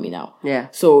part of me now. Yeah.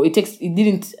 So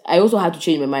I also had to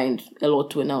change my mind a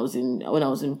lot when I was in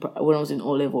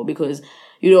O level because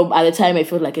at the time I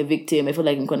felt like a victim. I felt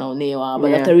like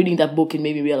but after reading that book, it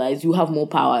made me realize you have more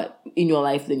power in your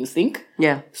life than you think.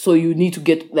 Yeah. So you need to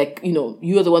get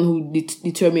you are the one who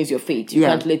determines your fate. You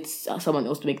can't let someone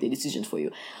else to make the decisions for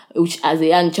you. Which as a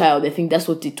young child, I think that's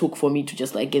what it took for me to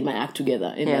just like get my act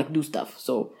together and like do stuff.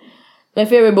 So my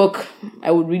favorite book,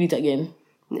 I would read it again.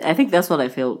 I think that's what I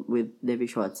feel with David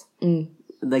Schwartz.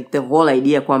 Like the whole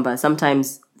idea kwamba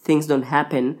sometimes things don't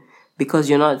happen because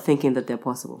you're not thinking that they're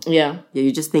possible. Yeah,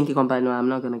 you're just thinking, no, I'm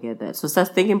not going to get that. So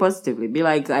start thinking positively. Be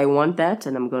like, I want that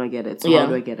and I'm going to get it. So how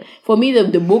do I get it? For me,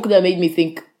 the book that made me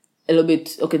think a little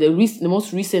bit, the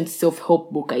most recent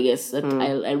self-help book, I guess, that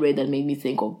I read that made me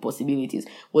think of possibilities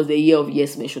was The Year of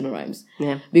Yes by Shonda Rhimes.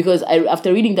 Yeah. Because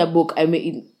after reading that book,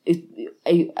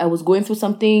 I was going through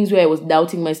some things where I was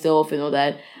doubting myself and all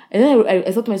that. And then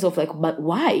I thought to myself, like, but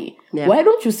why? Yeah. Why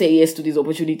don't you say yes to these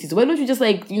opportunities? Why don't you just,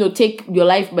 like, take your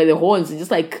life by the horns and just,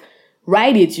 like,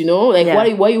 ride it,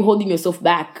 Like, why are you holding yourself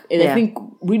back? And I think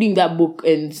reading that book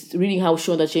and reading how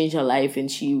Shonda changed her life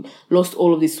and she lost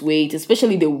all of this weight,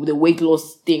 especially the weight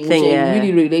loss thing which I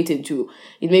really related to,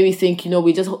 it made me think,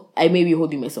 I may be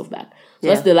holding myself back. So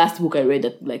that's the last book I read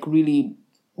that, like, really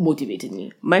motivated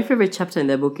me. My favorite chapter in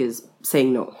the book is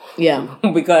saying no. Yeah.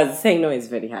 Because saying no is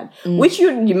very hard. Which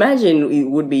you'd imagine it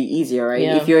would be easier, right?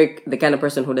 Yeah. If you're the kind of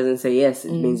person who doesn't say yes,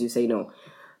 it means you say no.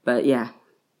 But yeah,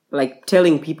 like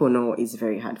telling people no is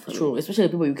very hard for me. True, especially the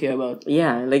people you care about.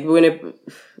 Yeah, like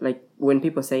when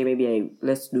people say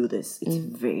let's do this, it's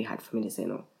very hard for me to say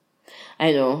no.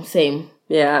 I know, same.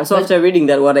 Yeah, so after reading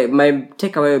that, my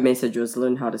takeaway message was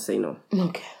learn how to say no.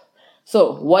 Okay.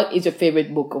 So, what is your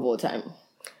favorite book of all time?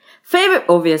 Favorite,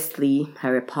 obviously,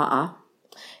 Harry Potter.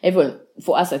 Everyone,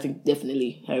 for us, I think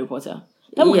definitely Harry Potter.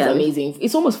 That book is amazing.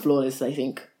 It's almost flawless, I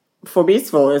think. For me, it's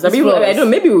flawless. I don't know,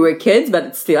 maybe we were kids,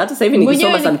 but still, after saving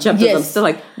so much some chapters, I'm still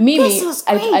like,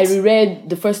 I reread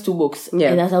the first 2 books, and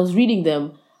as I was reading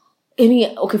them,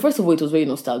 Okay, first of all, it was very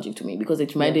nostalgic to me because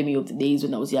it reminded me of the days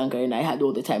when I was younger and I had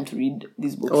all the time to read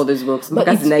these books. All these books. But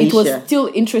it was still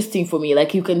interesting for me.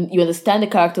 Like, you understand the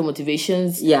character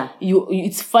motivations. Yeah.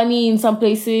 It's funny in some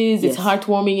places. It's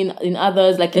heartwarming in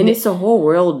others. Like, and it's a whole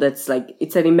world that's like,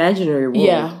 it's an imaginary world.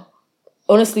 Yeah.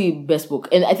 Honestly, best book.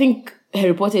 And I think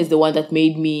Harry Potter is the one that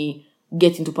made me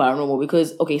get into paranormal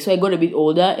because, okay, so I got a bit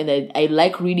older and I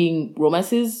like reading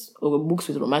romances or books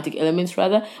with romantic elements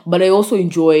rather, but I also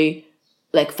enjoy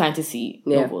like fantasy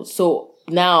novels. So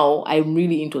now I'm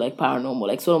really into like paranormal,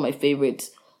 like some of my favorite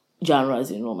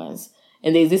genres in romance.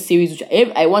 And there's this series which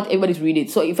I want everybody to read it.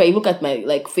 So if I look at my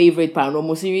like favorite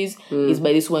paranormal series, is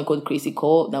by this one called Crazy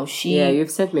Call. Now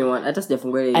you've sent me one. I just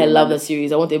definitely. I love that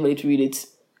series. I want everybody to read it.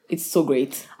 It's so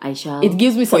great. I shall. It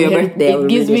gives me some.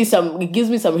 It gives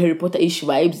me some Harry Potter-ish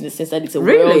vibes in the sense that it's a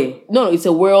world. No, it's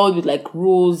a world with like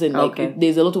rules and like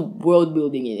there's a lot of world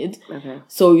building in it. Okay.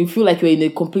 So you feel like you're in a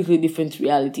completely different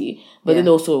reality, but then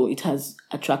also it has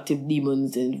attractive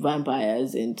demons and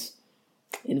vampires and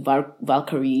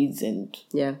Valkyries and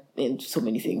so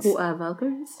many things. Who are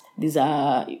Valkyries? These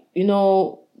are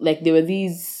like there were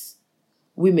these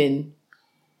women.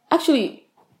 Actually,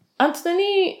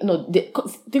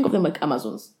 think of them like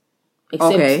Amazons.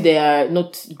 Except they are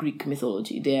not Greek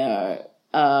mythology. They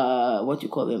are, what do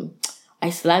you call them?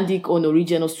 Icelandic or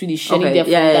Norwegian or Swedish. Okay,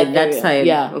 that side.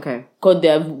 Yeah. Okay. Because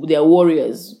they are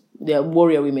warriors. They are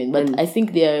warrior women. But I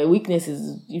think their weakness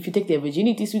is if you take their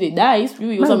virginity, so they die, or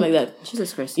something like that.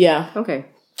 Jesus Christ. Yeah. Okay.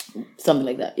 Something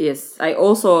like that. Yes. I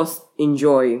also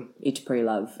enjoy Eat, Pray,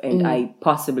 Love. And I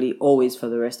possibly always for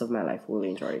the rest of my life will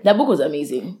enjoy it. That book was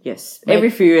amazing. Yes. Like,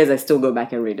 every few years I still go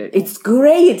back and read it. It's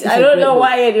great. I don't know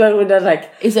why anyone would not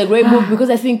like. It's a great book because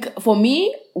I think for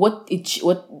me, what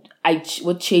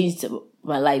changed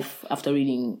my life after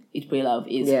reading Eat, Pray, Love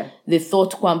is the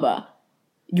thought kwamba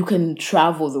you can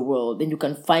travel the world and you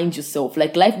can find yourself.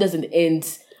 Like, life doesn't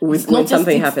end when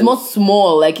something happens. It's not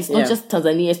small. Like, it's not just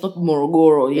Tanzania. It's not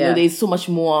Morogoro. You know, there's so much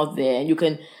more out there. And you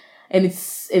can, and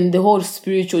the whole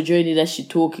spiritual journey that she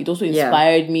took, it also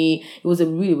inspired me. It was a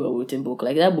really well written book.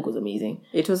 Like, that book was amazing.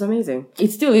 It was amazing.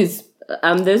 It still is.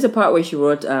 There's a part where she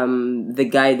wrote the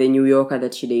guy, the New Yorker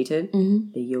that she dated,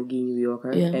 the yogi New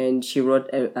Yorker, and she wrote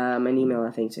an email,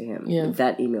 I think, to him. Yeah.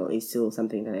 That email is still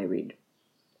something that I read.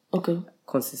 Okay.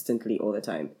 Consistently all the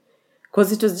time,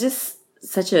 because it was just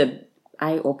such a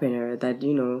eye opener that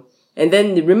And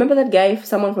then remember that guy,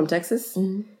 someone from Texas,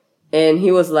 and he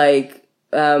was like,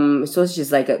 so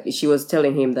she's like, she was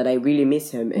telling him that I really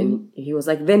miss him, and he was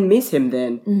like, then miss him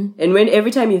then, and when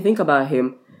every time you think about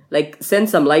him, like send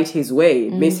some light his way,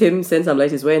 miss him, send some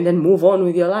light his way, and then move on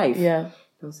with your life. Yeah,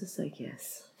 I was just like,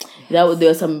 yes. There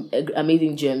were some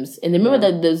amazing gems, and remember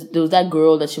that there was that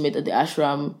girl that she met at the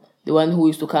ashram. The one who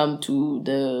used to come to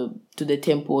the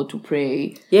temple to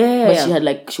pray. Yeah. But she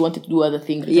had she wanted to do other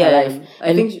things with her life.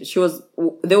 I think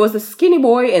there was a skinny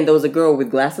boy and there was a girl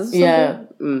with glasses. Yeah.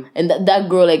 And that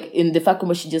girl, like, in the fact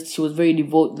that she was very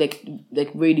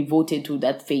very devoted to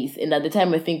that faith. And at the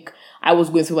time, I think I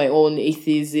was going through my own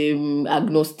atheism,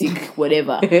 agnostic,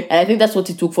 whatever. And I think that's what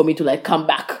it took for me to come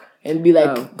back and be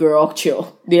like, girl,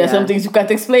 chill. There are some things you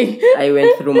can't explain. I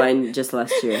went through mine just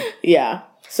last year. Yeah.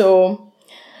 So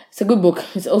it's a good book.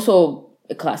 It's also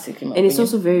a classic in my opinion. It's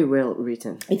also very well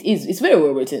written. It is. It's very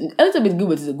well written. Elizabeth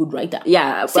Gilbert is a good writer.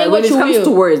 Yeah, but when it comes to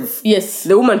words, yes,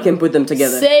 the woman can put them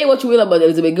together. Say what you will about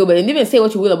Elizabeth Gilbert, and even say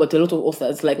what you will about a lot of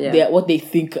authors, what they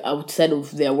think outside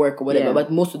of their work or whatever. Yeah.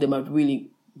 But most of them are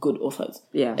really good authors.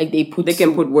 Yeah, like they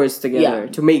can put words together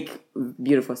to make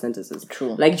beautiful sentences.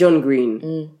 True. Like John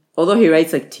Green, although he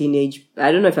writes teenage.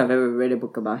 I don't know if I've ever read a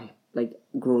book about him.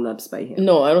 Grown-ups by him.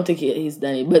 No, I don't think he's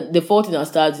done it. But The Fault in Our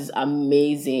Stars is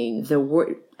amazing.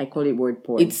 I call it word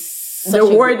porn. It's the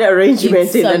word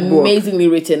arrangement in that book. It's amazingly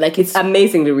written. It's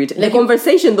amazingly written. The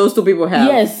conversation those two people have.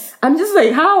 Yes. I'm just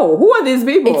like, how? Who are these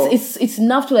people? It's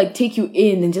enough to take you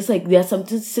in and just there are some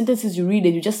sentences you read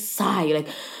and you just sigh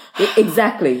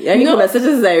Exactly. And there are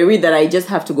sentences I read that I just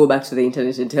have to go back to the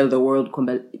internet and tell the world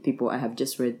people I have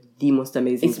just read the most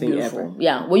amazing thing ever.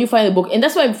 Yeah, when you find a book, and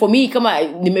that's why for me,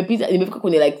 nimefika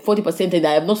kwenye 40%, and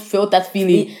I have not felt that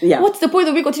feeling. Yeah. What's the point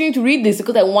of me continuing to read this?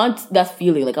 Because I want that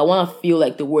feeling. I want to feel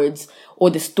the words or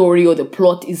the story or the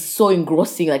plot is so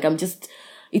engrossing. It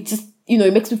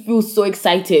makes me feel so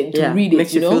excited to read it.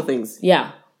 Makes you feel things.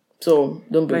 Yeah. So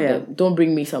don't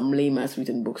bring me some lame ass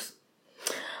written books.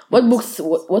 What books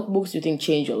do you think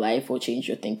changed your life or changed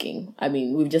your thinking? I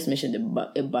mean, we've just mentioned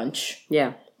a bunch.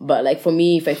 Yeah. But for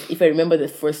me, if I remember, the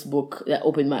first book that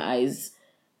opened my eyes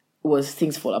was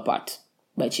Things Fall Apart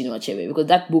by Chinua Achebe, because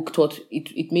that book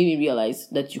it made me realize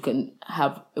that you can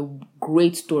have a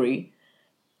great story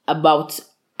about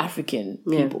African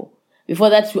people. Before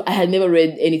that, I had never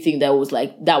read anything that was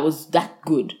that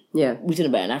good. Yeah. Written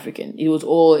by an African. It was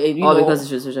all, because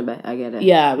it was written by, I get it.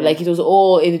 Yeah, like it was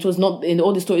all, and it was not, and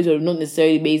all the stories were not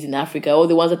necessarily based in Africa. All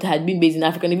the ones that had been based in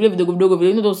Africa. And if you live in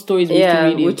Dogo, those stories we used to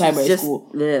read in primary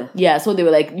school. Yeah. Yeah, so they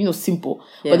were like, simple.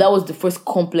 Yeah. But that was the first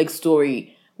complex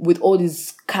story with all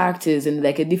these characters and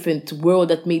like a different world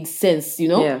that made sense,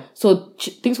 Yeah. So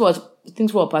things fall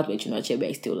apart with Chinua Achebe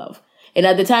I still love. And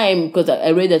at the time, because I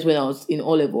read that when I was in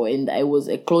O-Level and I was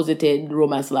a closeted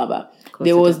romance lover,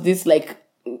 there was this like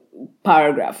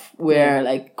paragraph where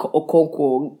like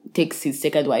Okonkwo takes his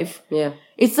second wife. Yeah.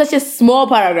 It's such a small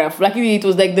paragraph. Luckily, it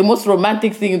was like the most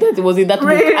romantic thing that was in that book.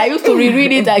 I used to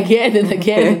reread it again and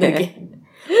again and again.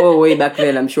 Oh, way back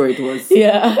then, I'm sure it was.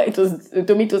 Yeah, it was.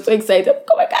 To me, it was so exciting.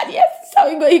 Oh my God, yes! How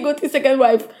he got his second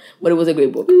wife. But it was a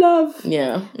great book. Love.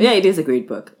 Yeah. Yeah, it is a great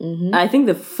book. Mm-hmm. I think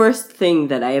the first thing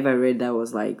that I ever read that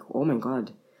was like, oh my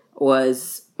God,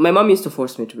 was my mom used to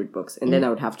force me to read books, and then I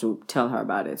would have to tell her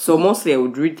about it. So mostly I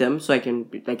would read them so I can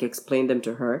like explain them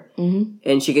to her,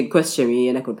 and she could question me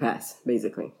and I could pass,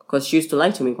 basically. Because she used to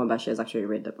lie to me when she has actually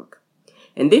read the book.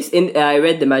 And I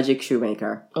read The Magic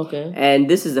Shoemaker. Okay. And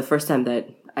this is the first time that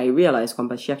I realized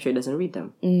she actually doesn't read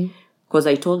them. Because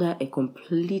I told her a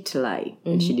complete lie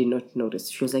and she did not notice.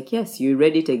 She was like, yes, you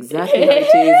read it exactly how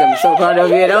it is. I'm so proud of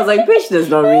you. And I was like, bitch does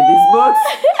not read these books.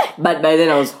 But by then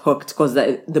I was hooked because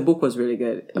the book was really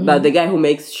good. About the guy who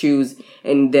makes shoes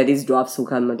and there are these dwarfs who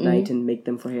come at night and make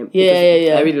them for him.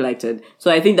 Yeah. I really liked it.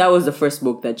 So I think that was the first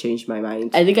book that changed my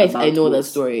mind. I think I know that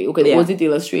story. Okay, yeah. Was it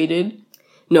illustrated?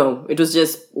 No, it was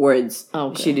just words.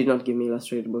 Oh, okay. She did not give me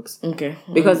illustrated books. Okay.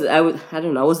 Because I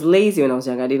don't know, I was lazy when I was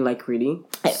young. I didn't like reading.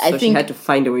 I think she had to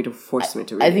find a way to force me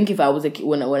to read. I think if I was a kid,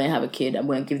 when I have a kid, I'm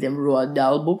going to give them Roald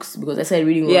Dahl books because I started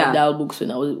reading Roald Dahl books when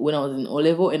I was in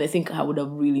O-Level, and I think I would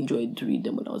have really enjoyed to read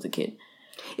them when I was a kid.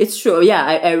 It's true. Yeah,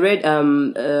 I read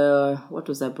what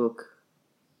was that book?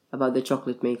 About the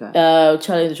chocolate maker.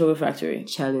 Charlie and the Chocolate Factory.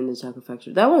 Charlie and the Chocolate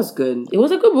Factory. That was good. It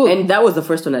was a good book. And that was the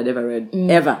first one I'd ever read.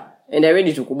 Ever. And I read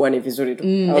it to Kubwa and Vizuri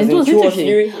too. And it was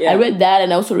interesting. I read that,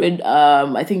 and I also read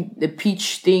I think the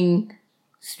peach thing,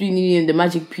 Sweeney and the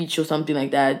Magic Peach or something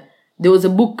like that. There was a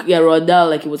book, Roald Dahl,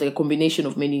 like it was like a combination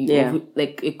of many,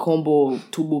 like a combo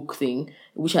 2-book thing,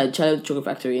 which had Charlie and the Chocolate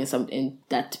Factory and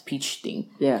that peach thing.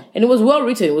 Yeah. And it was well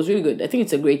written. It was really good. I think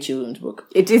it's a great children's book.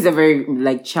 It is a very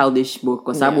like childish book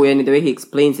because and the way he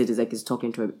explains it is like he's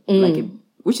talking to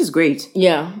which is great.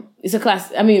 Yeah. It's a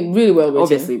class. I mean, really well written.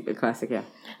 Obviously, a classic, yeah.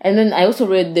 And then I also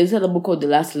read, there's another book called The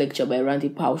Last Lecture by Randy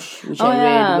Pausch, which I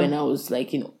read when I was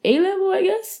like in A-level, I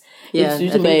guess. Yeah,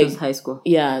 it was high school.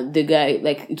 Yeah, the guy,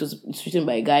 like it's written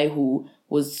by a guy who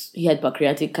he had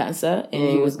pancreatic cancer and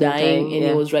he was dying and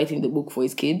he was writing the book for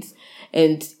his kids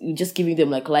and just giving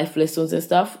them like life lessons and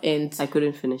stuff. And I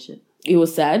couldn't finish it. It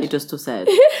was sad. It was too sad.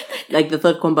 Like the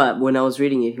third combat, when I was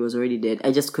reading it, he was already dead.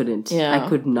 I just couldn't. Yeah. I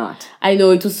could not. I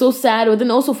know, it was so sad. But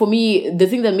then also for me, the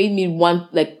thing that made me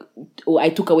want, like, I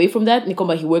took away from that,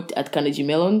 Nikomba, he worked at Carnegie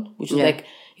Mellon, which was like,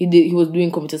 he was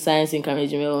doing computer science in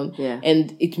Carnegie Mellon. Yeah.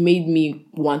 And it made me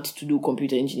want to do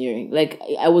computer engineering. Like,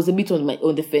 I was a bit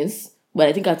on the fence, but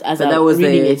I think as I was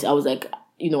reading it, I was like,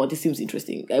 you know what, this seems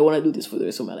interesting. I want to do this for the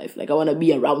rest of my life. Like, I want to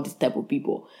be around this type of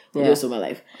people for the rest of my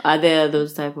life. Are there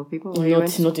those type of people?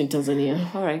 Not in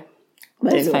Tanzania. All right.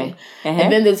 But that's anyway. Fine.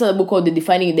 And then there's another book called The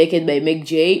Defining a Decade by Meg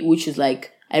Jay, which is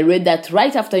like, I read that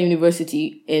right after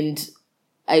university, and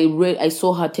I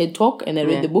saw her TED Talk and I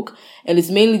read the book, and it's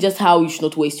mainly just how you should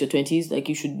not waste your 20s. Like,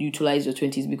 you should utilize your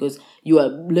 20s because you are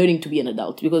learning to be an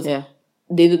adult. Because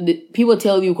people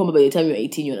tell you, by the time you're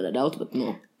 18, you're an adult, but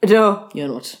no. No. You're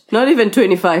not. Not even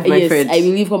 25, my friend. I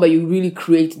believe, you really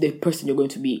create the person you're going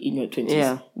to be in your 20s.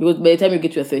 Yeah. Because by the time you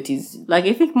get to your 30s... Like,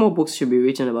 I think more books should be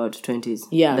written about 20s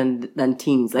than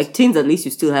teens. Like, teens, at least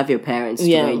you still have your parents to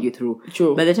guide you through.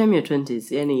 True. By the time you're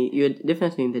 20s, you're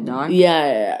definitely in the dark.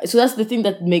 Yeah. So that's the thing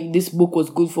that make this book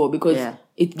was good for, because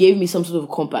it gave me some sort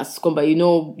of compass.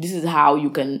 This is how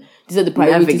you can... These are the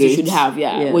priorities you should have,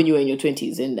 when you're in your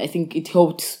 20s. And I think it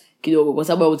helped... because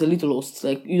I was a little lost.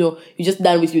 Like, you're just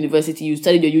done with university, you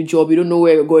started your new job, you don't know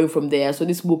where you're going from there. So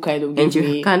this book kind of gave me...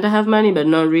 And you kind of have money, but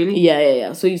not really.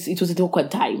 Yeah. So it was an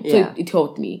awkward time. So it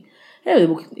helped me. Anyway, the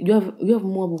book, you have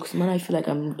more books, man. I feel like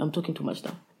I'm talking too much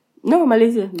now. No,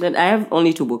 Malaysia. Then I have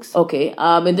only 2 books. Okay.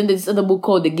 And then there's this other book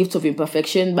called The Gift of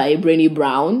Imperfection by Brené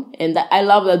Brown. And I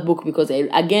love that book because I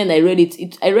read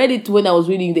it. I read it when I was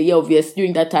reading The Year of Yes,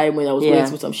 during that time when I was going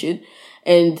through some shit.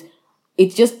 And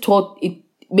it just taught it.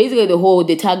 Basically, the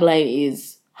tagline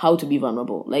is how to be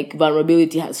vulnerable. Like,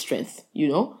 vulnerability has strength, you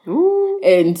know? Ooh.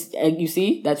 And you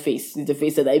see that face is the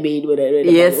face that I made when I read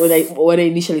about it, when I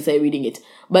initially started reading it.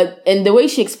 And the way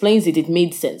she explains it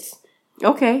made sense.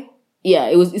 Okay. Yeah,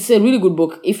 it's a really good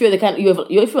book. If you're the kind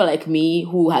if you're like me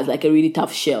who has like a really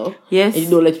tough shell, yes, and you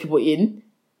don't let people in,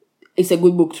 it's a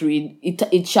good book to read.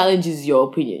 It challenges your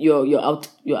opinion, your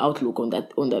outlook on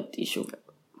that issue.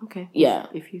 Okay. Yeah.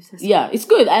 If you say so. Yeah, it's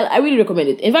good. I really recommend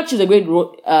it. In fact, she's a great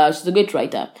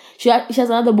writer. She has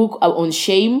another book on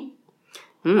shame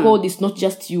called "It's Not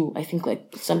Just You." I think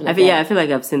like something like that. Yeah, I feel like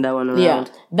I've seen that one around. Yeah,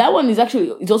 that one is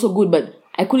it's also good, but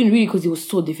I couldn't read it because it was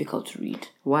so difficult to read.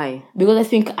 Why? Because I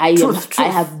think I'm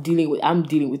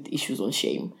dealing with issues on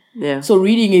shame. Yeah. So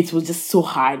reading it was just so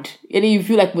hard. And then you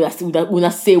feel like we're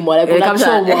not saying more, like we're not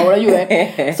sure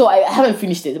more. So I haven't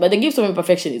finished it. But The Gifts of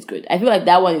Imperfection is good. I feel like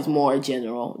that one is more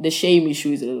general. The shame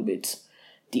issue is a little bit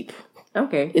deep.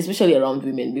 Okay. Especially around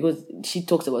women, because she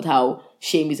talks about how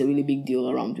shame is a really big deal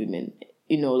around women.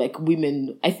 You know, like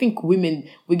women, I think women,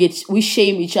 we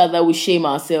shame each other, we shame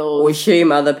ourselves. We shame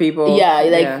other people. Yeah,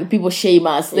 like people shame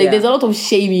us. Like there's a lot of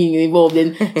shaming involved,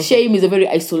 and shame is a very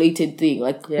isolated thing.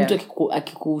 Like,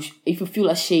 if you feel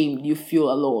ashamed, you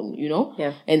feel alone, you know?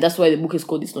 Yeah. And that's why the book is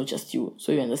called It's Not Just You.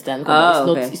 So you understand.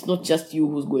 It's not just you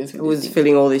who's going through who's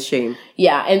feeling all this shame.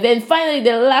 Yeah, and then finally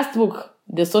the last book,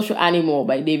 The Social Animal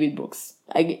by David Brooks.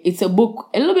 It's a book,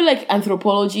 a little bit like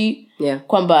anthropology. Yeah.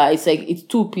 Kwamba, it's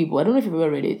two people. I don't know if you've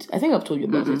ever read it. I think I've told you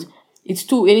about it. It's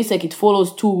two, and it's like it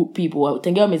follows two people.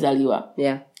 Tengewa mezaliwa.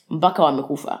 Yeah. Mpaka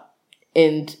wamekufa.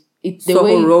 And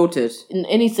who wrote it?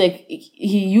 And it's like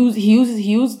he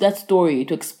used that story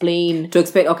to explain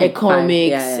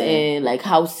economics and like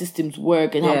how systems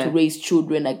work and how to raise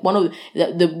children. Like one of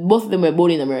both of them were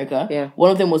born in America. Yeah. One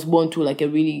of them was born to like a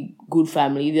really good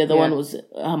family. The other one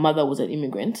her mother was an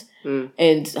immigrant,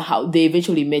 and how they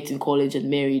eventually met in college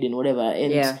and married and whatever.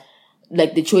 And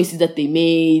like the choices that they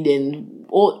made and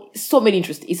so many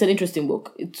it's an interesting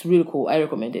book. It's really cool. I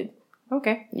recommend it.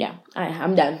 Okay. Yeah.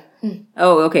 I'm done.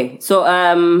 Oh, okay. So,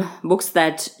 books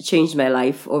that changed my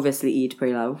life. Obviously, Eat,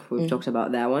 Pray, Love. We've talked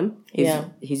about that one.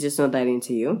 He's just not that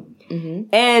into you. Mm-hmm.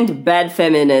 And Bad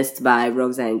Feminist by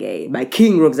Roxane Gay, by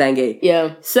King Roxane Gay.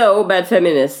 Yeah. So, Bad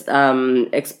Feminist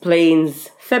explains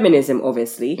feminism,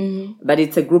 obviously, but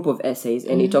it's a group of essays,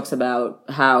 and he talks about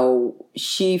how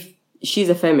she's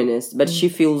a feminist, but she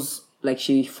feels like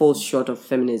she falls short of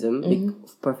feminism,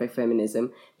 perfect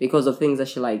feminism, because of things that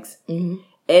she likes.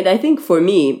 And I think for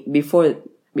me, before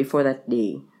that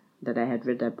day that I had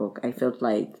read that book, I felt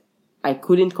like I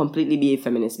couldn't completely be a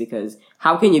feminist, because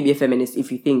how can you be a feminist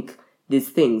if you think these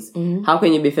things? How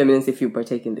can you be a feminist if you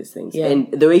partake in these things? Yeah.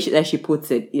 And the way that she puts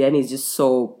it, then is just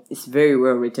it's very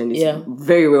well written. It's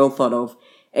very well thought of.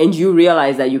 And you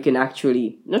realize that you can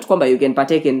actually, not combat, you can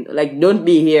partake in, like, don't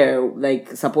be here,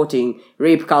 like, supporting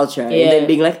rape culture and then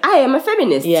being like, I am a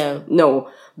feminist. Yeah. No.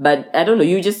 But I don't know,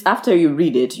 you just, after you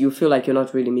read it, you feel like you're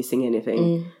not really missing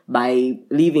anything by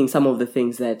leaving some of the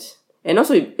things that, and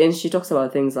also, and she talks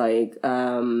about things like,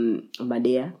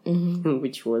 Madea,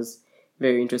 which was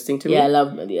very interesting to me. Yeah, I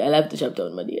love Madea. I love the chapter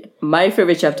on Madea. My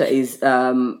favorite chapter is,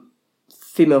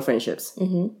 female friendships.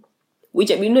 Which,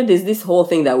 there's this whole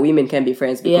thing that women can be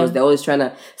friends because they're always trying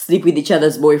to sleep with each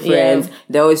other's boyfriends. Yeah.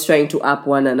 They're always trying to up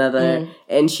one another.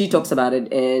 And she talks about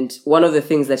it. And one of the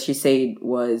things that she said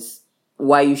was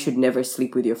why you should never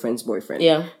sleep with your friend's boyfriend.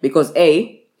 Yeah. Because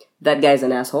that guy's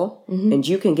an asshole. And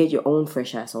you can get your own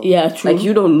fresh asshole. Yeah, true. Like,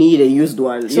 you don't need a used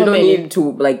one. You don't need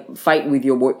to, like, fight with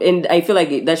your boy. And I feel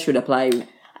like that should apply.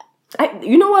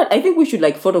 You know what? I think we should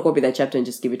like photocopy that chapter and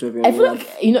just give it to everyone. I feel like,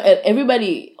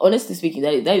 everybody, honestly speaking,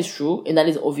 that is true, and that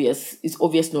is obvious. It's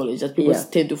obvious knowledge that people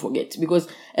tend to forget, because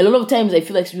a lot of times I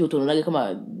feel like people don't like, come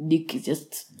on, dick is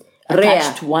just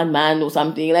attached to one man or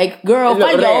something. Like, girl,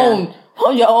 find your own.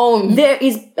 Find your own. There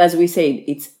is, as we said,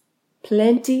 it's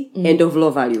plenty and of low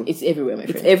value. It's everywhere, my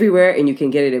friend. It's everywhere, and you can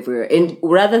get it everywhere. And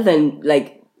rather than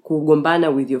like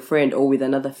kugombana with your friend or with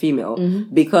another female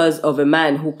because of a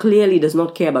man who clearly does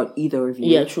not care about either of you.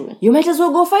 Yeah, true. You might as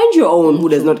well go find your own who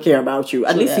does not care about you.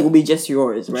 At least it will be just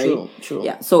yours, right? True.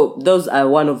 Yeah. So those are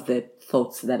one of the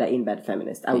thoughts that are in Bad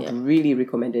Feminist. I would really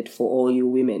recommend it for all you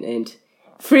women and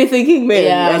free-thinking men,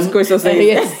 as Crystal says.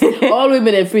 Yes. All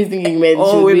women and free-thinking men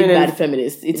should read Bad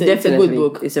Feminist. It's a good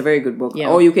book. It's a very good book. Yeah.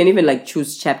 Or you can even like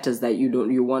choose chapters that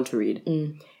you want to read.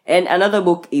 And another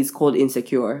book is called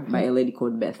Insecure by a lady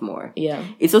called Beth Moore. Yeah.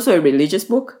 It's also a religious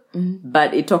book,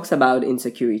 but it talks about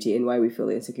insecurity and why we feel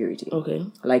insecurity. Okay.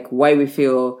 Like why we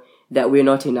feel that we're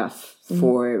not enough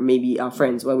for maybe our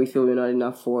friends, why we feel we're not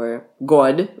enough for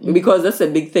God. Because that's a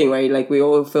big thing, right? Like we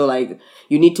all feel like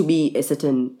you need to be a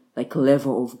certain like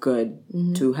level of good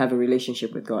to have a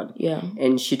relationship with God. Yeah.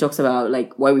 And she talks about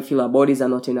like why we feel our bodies are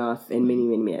not enough and many,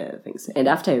 many, many other things. And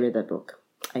after I read that book,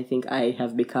 I think I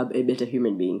have become a better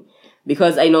human being.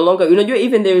 Because I no longer,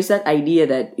 even there is that idea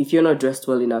that if you're not dressed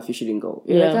well enough, you shouldn't go.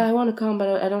 You're like, I want to come,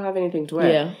 but I don't have anything to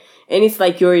wear. Yeah. And it's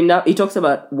like you're enough. He talks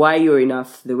about why you're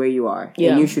enough the way you are.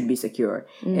 Yeah. And you should be secure.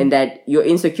 And that your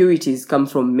insecurities come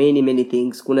from many, many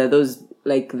things. Kuna those,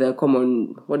 like the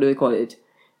common, what do they call it?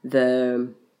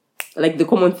 The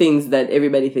common things that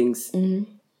everybody thinks.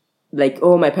 Like,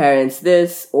 oh, my parents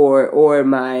this, or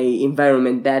my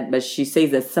environment that. But she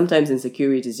says that sometimes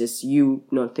insecurity is just you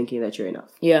not thinking that you're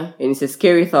enough. Yeah. And it's a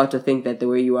scary thought to think that the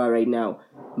way you are right now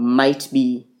might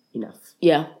be enough.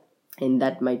 Yeah. And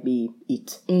that might be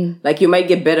it. Like, you might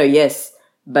get better, yes.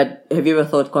 But have you ever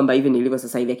thought, kwamba even in Liver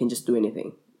Society, I can just do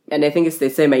anything? And I think it's the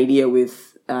same idea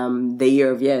with the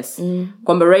year of yes.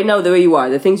 Kwamba right now, the way you are,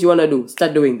 the things you want to do,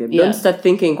 start doing them. Yeah. Don't start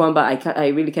thinking, kwamba, I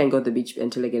really can't go to the beach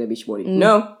until I get a beach body.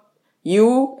 No.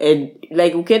 You, and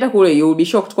like, ukenda kule, you will be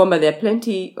shocked kwamba there are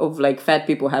plenty of like fat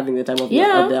people having the time of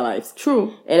their lives.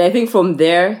 True. And I think from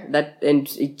there,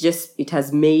 it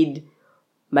has made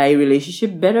my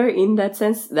relationship better in that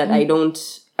sense that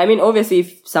obviously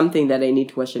if something that I need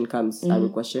to question comes, I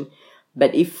will question.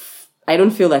 But if I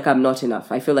don't feel like I'm not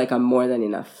enough, I feel like I'm more than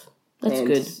enough. That's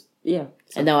good. Yeah.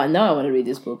 So. And now I want to read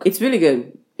this book. It's really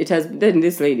good. It has then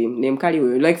this lady named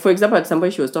Kaliwe. Like, for example, at some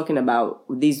point she was talking about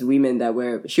these women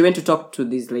she went to talk to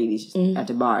these ladies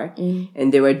at a bar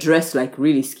and they were dressed like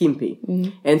really skimpy.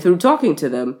 And through talking to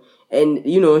them, and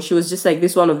she was just like,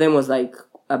 this one of them was like,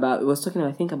 talking,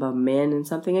 I think, about men and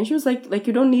something, and she was like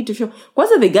you don't need to show.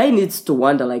 What's the guy needs to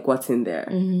wonder like what's in there.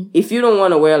 If you don't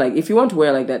want to wear if you want to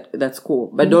wear like that, that's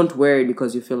cool, but don't wear it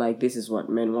because you feel like this is what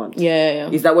men want. Yeah.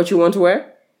 Is that what you want to wear?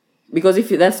 Because if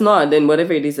that's not, then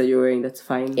whatever it is that you're wearing, that's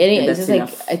fine. And that's just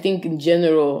enough. I think in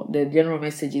general, the general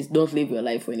message is don't live your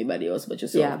life for anybody else but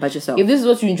yourself. Yeah, but yourself. If this is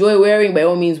what you enjoy wearing, by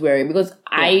all means wear it. Because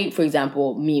for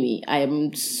example, Mimi, I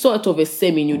am sort of a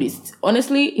semi-nudist.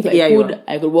 Honestly, if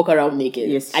I could walk around naked.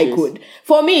 Yes, I could.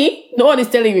 For me, no one is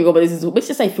telling me, but it's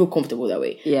just I feel comfortable that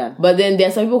way. Yeah. But then there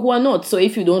are some people who are not. So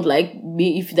if you don't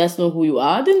if that's not who you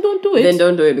are, then don't do it. Then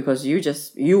don't do it because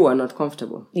you are not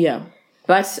comfortable. Yeah.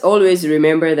 But always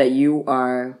remember that you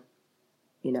are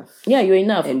enough. Yeah, you're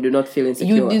enough. And do not feel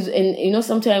insecure.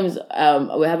 Sometimes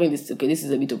we're having this, okay, this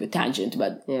is a bit of a tangent,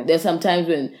 but there's sometimes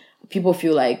when people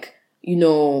feel like,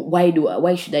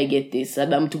 why should I get this?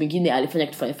 Mtu mwingine alifanya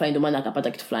kitu fulani, ndio maana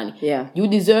akapata kitu fulani. Yeah. You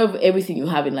deserve everything you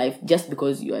have in life just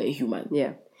because you are a human.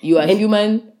 Yeah. You are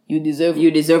human, you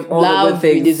deserve all love, the good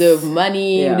things. you deserve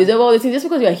money, you deserve all the things just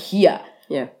because you are here.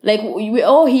 Yeah. Like, we're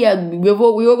all here, we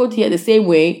all got here the same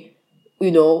way.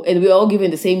 And we're all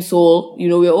given the same soul.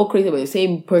 We're all created by the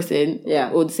same person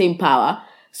or the same power.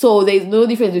 So there's no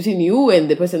difference between you and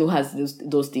the person who has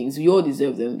those things. You all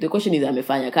deserve them. The question is,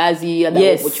 amefanya kazi, other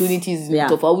opportunities,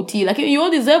 tofauti. Like, you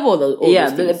all deserve all those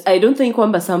things. I don't think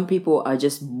some people are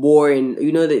just born.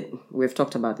 That we've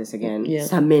talked about this again. Yeah.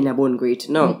 Some men are born great.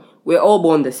 No. We're all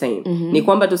born the same. Ni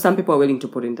kwamba to some people are willing to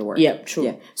put in the work. Yeah, true.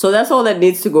 Yeah. So that's all that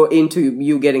needs to go into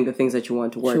you getting the things that you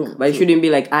want to work. True, but it shouldn't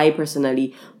be like, I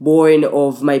personally, born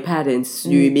of my parents,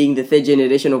 you being the third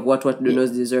generation of what do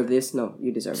not deserve this. No,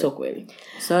 you deserve so it.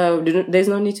 So there's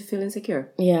no need to feel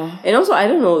insecure. Yeah. And also, I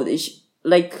don't know,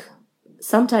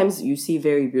 sometimes you see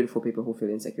very beautiful people who feel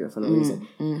insecure for no reason.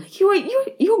 Like,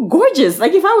 you're gorgeous.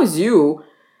 Like, if I was you,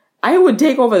 I would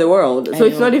take over the world. So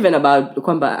it's not even about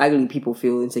kwamba ugly people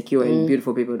feel insecure and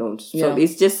beautiful people don't. So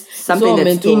it's just something that's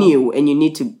mental. In you and you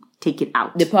need to take it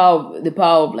out. The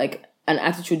power of like an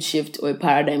attitude shift or a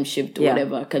paradigm shift or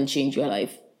whatever can change your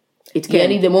life. It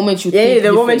can. The moment you think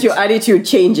the moment your attitude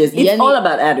changes. It's all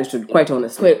about attitude, quite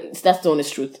honestly. That's the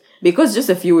honest truth. Because just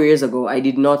a few years ago, I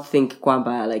did not think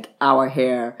kwamba like our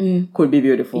hair could be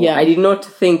beautiful. Yeah. I did not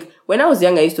think, when I was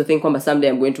young, I used to think kwamba someday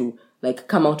I'm going to like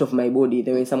come out of my body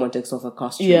the way someone takes off a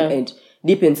costume and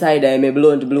deep inside I am a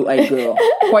blonde blue-eyed girl,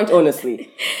 quite honestly.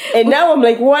 And now I'm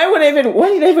like, why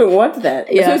did I even want that?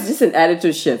 So it's just an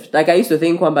attitude shift. Like, I used to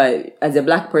think kwamba as a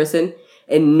black person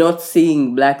and not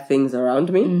seeing black things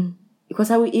around me,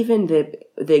 because even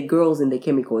the girls in the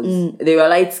chemicals, they were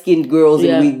light-skinned girls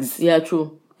in wigs. Yeah,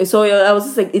 true. So I was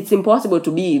just like, it's impossible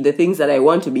to be the things that I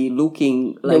want to be,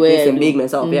 looking like this and being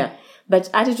myself. Yeah. But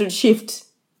attitude shift.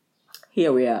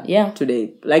 Here we are. Yeah.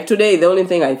 Today. Like today, the only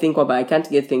thing I think about, I can't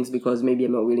get things because maybe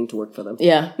I'm not willing to work for them.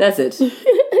 Yeah. That's it.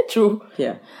 True.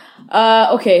 Yeah.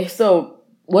 Okay, so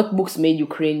what books made you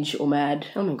cringe or mad?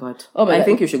 Oh my god. I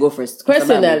think you should go first.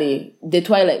 Personally, The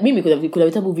Twilight. Mimi could have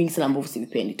vitabu vingi sana ambavyo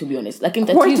sivipendi, to be honest. Like in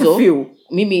Tatizo,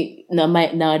 Mimi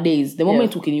nowadays, the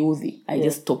moment ukiniudhi, I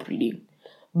just stop reading.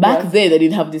 Back then, I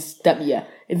didn't have this stuff. Yeah.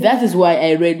 And that is why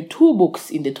I read 2 books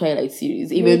in the Twilight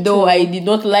series, even though I did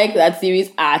not like that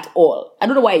series at all. I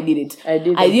don't know why I did it. I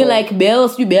didn't like Bella,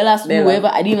 whoever.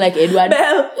 I didn't like Edward.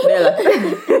 Bella.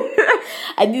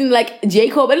 I didn't like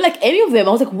Jacob. I didn't like any of them.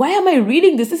 I was like, why am I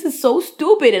reading this? This is so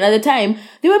stupid. And at the time,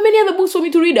 there were many other books for me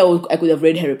to read. I could have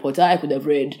read Harry Potter. I could have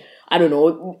read, I don't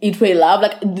know, Eat, Pray, Love.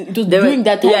 Like, it was during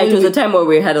that time. Yeah, it was a time where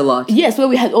we had a lot. Yes, where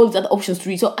we had all these other options to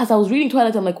read. So as I was reading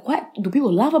Twilight, I'm like, what do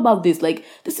people laugh about this? Like,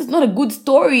 this is not a good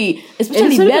story.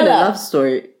 Especially Bella. It's not a love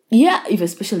story. Yeah, if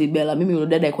especially Bella. Mimi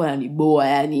unadada ikuwa ni boa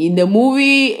yani. In the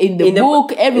movie, in the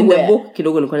book, everywhere. In the book,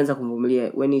 kidogo nilikuwa naanza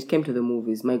kumvumilia. When it came to the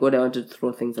movies, my God, I wanted to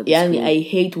throw things at the screen. I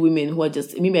hate women who are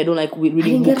just... Maybe I don't like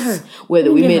reading books where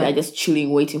the women are just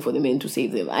chilling, waiting for the men to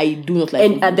save them. I do not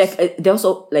like... And they're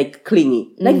also like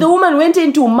clingy. Like the woman went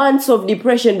into months of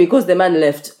depression because the man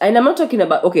left. And I'm not talking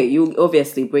about... Okay, you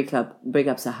obviously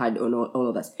breakups are hard on all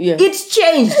of us. Yeah. It's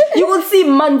changed. You will see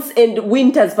months and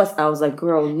winters pass. I was like,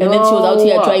 girl, no. And then she was out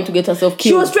here trying to get herself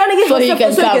killed. She was trying to get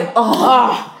herself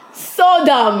killed. So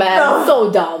dumb, man.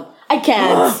 So dumb. I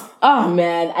can't. Oh,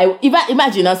 man.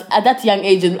 Imagine us at that young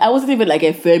age, and I wasn't even like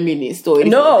a feminist or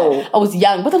anything. No. Like I was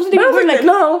young, but I wasn't even like,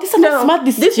 no, this is not smart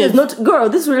decision. This is not, girl,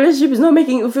 this relationship is not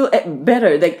making you feel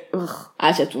better. Like, ugh.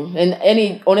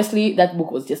 And honestly, that book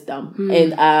was just dumb.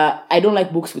 And I don't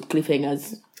like books with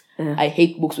cliffhangers. I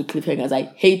hate books with cliffhangers. I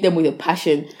hate them with a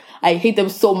passion. I hate them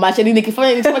so much. I didn't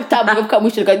find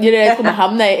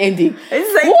hamna ending.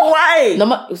 It's like, why?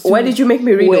 Why did you make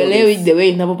me read all this? The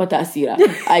way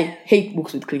I hate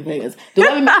books with cliffhangers.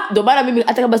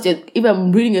 If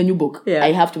I'm reading a new book,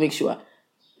 I have to make sure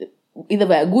either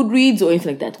via Goodreads or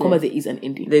anything like that, there is an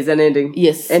ending. There's an ending.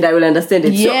 Yes. And I will understand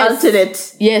it. Yes. So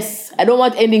alternate. Yes. I don't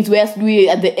want endings where at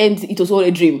the end it was all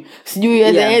a dream. At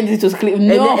the end it was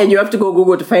no. And you have to go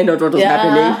Google to find out what was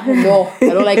happening. No, I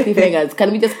don't like cliffhangers.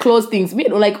 Can we just close things? Me, I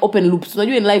don't like open loops. So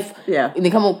you in life, in the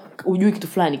kama ujui kitu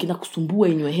fulani kina kusumbua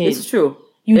in your head. It's true.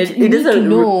 It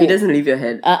doesn't leave your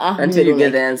head until you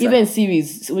get the answer. Even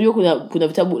series, kuna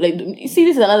vitabu, like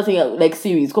series is another thing, like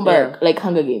series. Like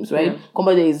Hunger Games, right?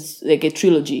 There is like a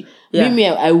trilogy. Me,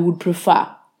 I would prefer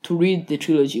to read the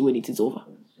trilogy when it is over.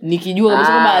 Nikijua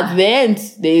at the end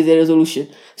there is a resolution.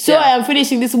 So I am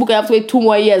finishing this book. I have to wait 2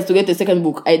 more years to get the second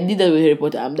book. I did that with Harry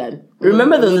Potter. I'm done.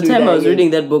 Remember there was a time I was reading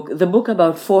that book, the book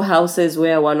about 4 houses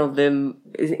where one of them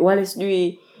is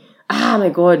doing. My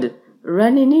God,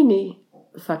 Raninini.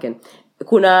 Fucking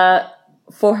kuna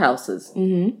 4 houses.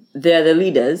 They're the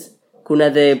leaders. Kuna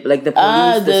the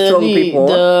police, the strong people.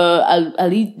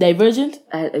 The Divergent.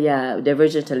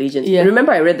 Divergent Allegiance.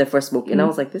 Remember, I read the first book and I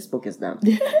was like, this book is dumb.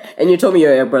 And you told me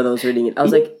your brother was reading it. I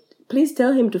was like, please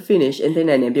tell him to finish and then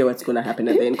I know what's gonna happen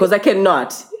at the end because I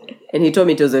cannot. And he told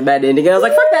me it was a bad ending and I was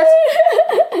like, fuck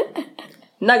that.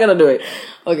 Not gonna do it.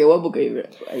 Okay, what book are you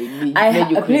reading?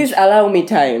 Please allow me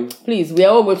time. Please, we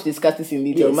are all going to discuss this in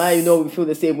detail. Yes. We feel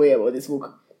the same way about this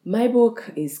book. My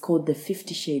book is called The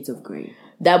 50 Shades of Grey.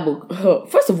 That book,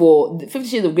 first of all, The 50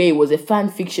 Shades of Grey was a fan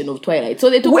fiction of Twilight.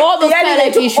 So they took all those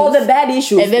Twilight issues. All the bad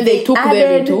issues. And then they took them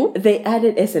into... They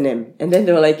added S&M. And then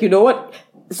they were like, you know what?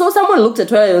 So someone looked at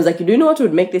Twilight and was like, do you know what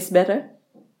would make this better?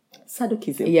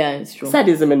 Sadism. Yeah, it's true.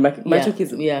 Sadism and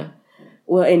masochism. Yeah.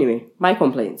 Well, anyway, my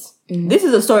complaints. This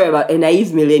is a story about a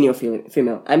naive millennial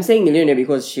female. I'm saying millennial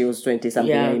because she was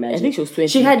 20-something, I imagine. I think she was 20.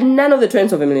 She had none of the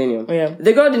trends of a millennial. Yeah.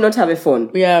 The girl did not have a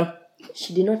phone. Yeah.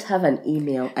 She did not have an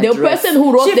email address.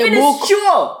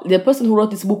 The person who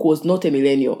wrote this book was not a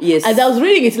millennial. Yes. As I was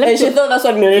reading it, she thought that's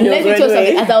what millennials were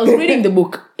doing. As I was reading the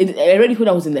book, I read it when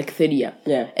I was in like 3rd year.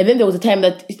 Yeah. And then there was a time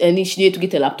that she needed to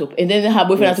get a laptop. And then her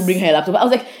boyfriend had to bring her a laptop. I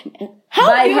was like,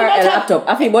 buy her a laptop.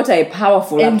 I think bought her a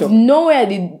powerful laptop. Nowhere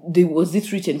was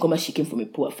this written come she came from a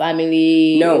poor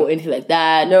family or anything like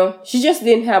that. No. She just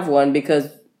didn't have one because...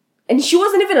 And she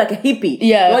wasn't even like a hippie.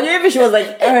 Yeah. Well, even she was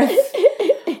like Earth.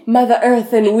 Mother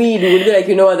Earth and weed would be like,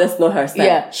 you know what, that's not her style.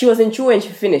 Yeah. She was in Chu and she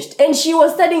finished. And she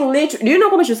was studying literature. Do you know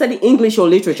how much she was studying English or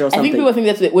literature or something? I think people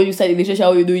think that when you study literature,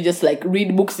 all you do is just like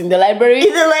read books in the library.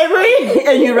 In the library?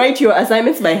 And you write your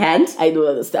assignments by hand? I don't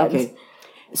understand. Okay.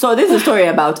 So this is a story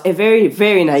about a very,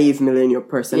 very naive millennial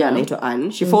person, Anato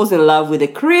Ann. She falls in love with a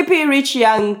creepy, rich,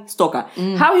 young stalker.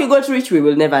 How he got rich, we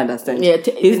will never understand. Yeah,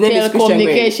 his name is Christian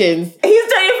Grey. He's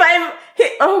 25.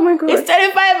 Oh my God. He's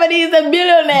 25 but he's a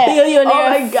billionaire. Oh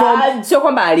my God. So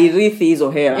kwamba alirithi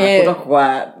hizo hela kutoka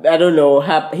kwa, I don't know,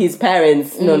 his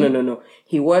parents. No.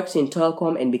 He worked in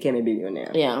telecom and became a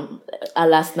billionaire. Yeah. A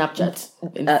la Snapchat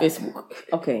and Facebook.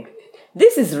 Okay.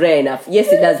 This is rare enough.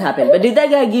 Yes, it does happen. But did that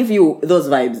guy give you those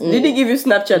vibes? Did he give you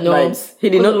Snapchat vibes? He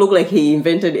did not look like he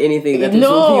invented anything that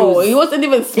he wasn't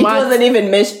even smart.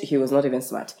 He was not even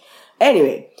smart.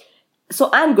 Anyway, so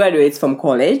Anne graduates from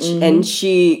college and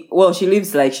she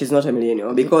lives like she's not a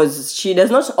millionaire because she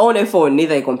does not own a phone,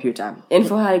 neither a computer. And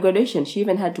for her graduation, she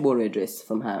even had to borrow a dress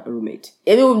from her roommate.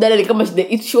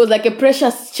 She was like a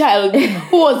precious child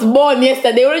who was born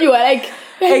yesterday. Already you were like,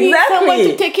 I need someone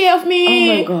to take care of me.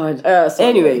 Oh my God.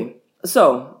 Anyway,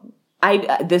 so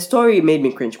the story made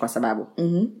me cringe kwa sababu.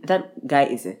 That guy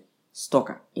is a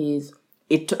stalker. He is.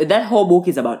 That whole book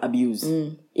is about abuse.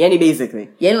 Yani basically.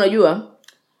 Yani unajua,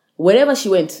 wherever she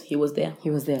went, he was there. He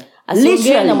was there.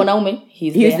 Literally na mwanaume,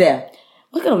 he's there.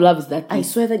 What kind of love is that? I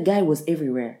swear that guy was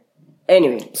everywhere.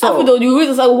 Anyway, so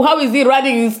how is he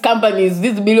running his companies?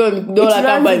 This $1 billion company. It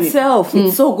runs itself.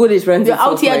 It's so good. It runs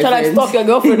itself. You're out here trying to stalk your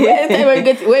girlfriend.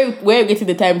 Where are you getting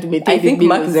the time to maintain? I think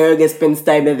Mark Zuckerberg spends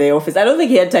time at the office. I don't think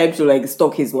he had time to like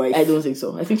stalk his wife. I don't think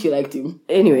so. I think she liked him.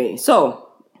 Anyway, so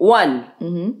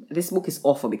this book is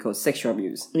awful because sexual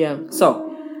abuse. Yeah. So,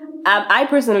 I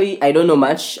personally, I don't know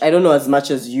much. I don't know as much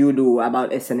as you do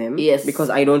about S&M. Yes. Because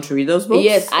I don't read those books.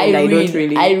 Yes, I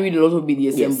read a lot of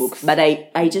BDSM books. But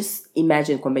I just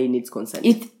imagine Kwamba needs consent.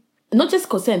 Not just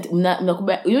consent. You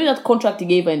know that contract he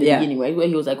gave her in the beginning, right? Where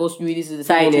he was like, oh, this is the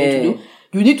thing you need to do.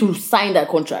 You need to sign that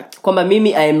contract. Kwamba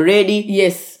Mimi, I am ready.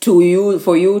 Yes. For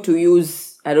you to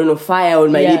use, I don't know, fire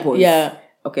on my nipples. Yeah.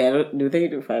 Okay, do they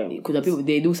do fire? Because people,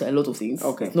 they do a lot of things.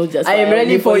 Okay. It's not just I am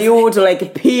ready for you to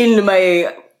like pin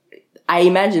my... I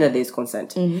imagine that there's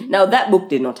consent. Now, that book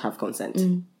did not have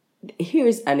consent. Here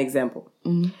is an example.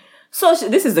 So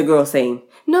this is the girl saying,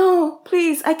 no,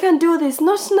 please, I can't do this.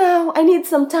 Not now. I need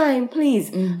some time,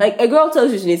 please. Like, a girl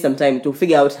tells you she needs some time to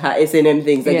figure out her S&M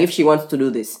things, like if she wants to do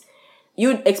this.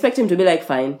 You'd expect him to be like,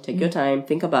 fine, take your time,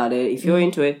 think about it. If you're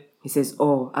into it, he says,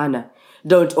 oh, Anna,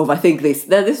 don't overthink this.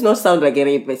 Does this not sound like a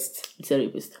rapist? It's a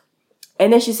rapist.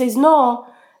 And then she says, no.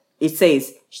 It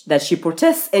says that she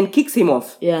protests and kicks him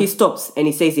off. Yeah. He stops and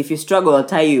he says, if you struggle, I'll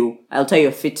tie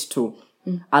your feet too.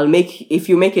 If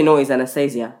you make a noise,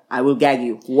 Anastasia, I will gag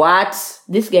you. What?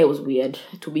 This guy was weird,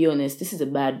 to be honest. This is a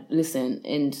bad listen.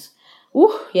 And,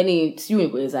 yani, it's you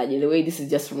the way this is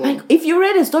just wrong. Like, if you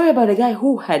read a story about a guy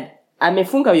who had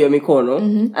amefunga your mikono,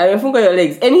 amefunga your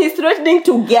legs, and he's threatening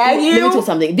to gag you. Let me tell you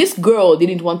something. This girl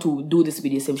didn't want to do this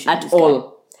BDSM shit at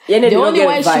all. The only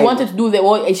way she wanted to do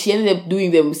them, she ended up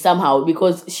doing them somehow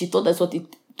because she thought that's what it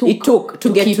took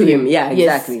to get to him. Yeah,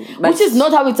 exactly. Yes. Which is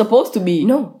not how it's supposed to be.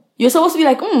 No. You're supposed to be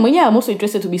like, yeah, I'm also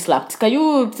interested to be slapped.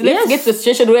 Let's get to a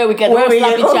situation where we can slap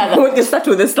each other. We can start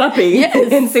with the slapping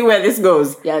and see where this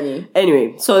goes. Yeah.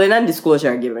 Anyway, so the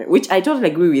non-disclosure agreement, which I totally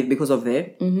agree with because of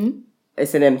the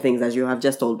S&M things as you have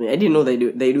just told me. I didn't know they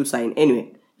do sign.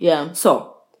 Anyway. Yeah.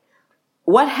 So,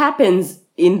 what happens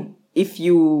if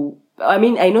you... I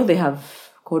mean, I know they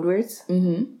have code words.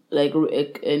 Like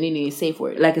a safe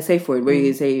word. Like a safe word where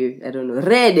you say, I don't know,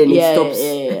 red and it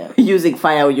stops using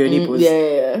fire on your nipples.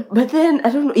 Yeah. But then,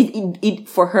 I don't know, it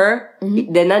for her,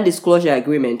 the non-disclosure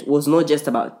agreement was not just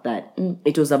about that.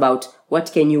 It was about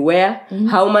what can you wear,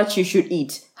 how much you should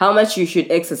eat, how much you should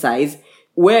exercise,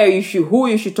 who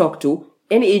you should talk to.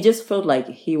 And it just felt like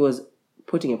he was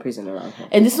putting a prison around her.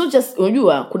 And it's not just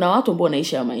unajua kuna watu ambao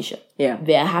wanaishi ya maisha. Yeah.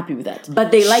 They are happy with that.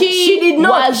 But she did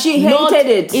not. She hated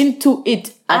it. Into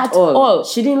it at all.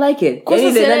 She didn't like it.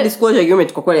 Any the non-disclosure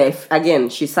agreement, again,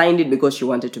 she signed it because she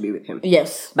wanted to be with him.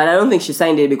 Yes. But I don't think she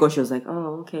signed it because she was like,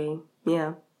 oh, okay,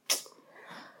 yeah.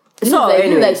 So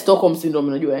anyway, it's like Stockholm syndrome,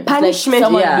 unajua. Punishment,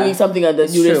 like someone doing something under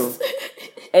duress.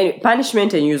 Anyway,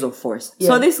 punishment and use of force. Yeah.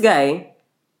 So this guy,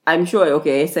 I'm sure,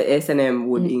 okay, S&M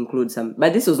would include some,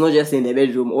 but this was not just in the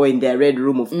bedroom or in their red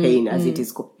room of pain, as it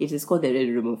is called. It is called the red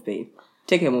room of pain.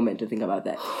 Take a moment to think about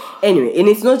that. Anyway, and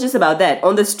it's not just about that.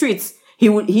 On the streets, he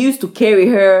used to carry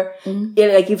her. And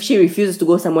like if she refuses to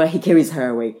go somewhere, he carries her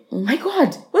away. My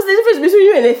God, what's the difference between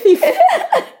you and a thief?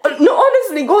 No,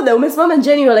 honestly, go there. Miss Mom and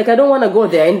Jenny were like, I don't want to go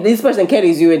there, and this person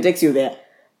carries you and takes you there.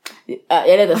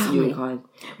 Oh my God.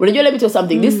 Well, let me tell you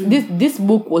something. This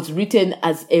book was written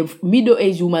as a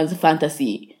middle-aged woman's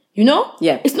fantasy. You know?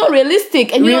 Yeah. It's not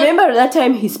realistic. And remember that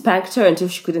time he spanked her until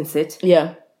she couldn't sit?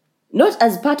 Yeah. Not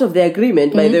as part of the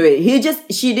agreement, by the way.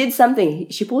 She did something.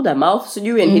 She pulled her mouth to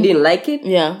you and he didn't like it.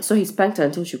 Yeah. So he spanked her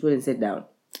until she couldn't sit down.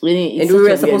 And we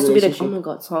were supposed to be like, oh my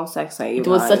God, so sexy. It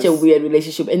was such a weird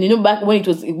relationship. And you know, back when it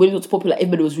was popular,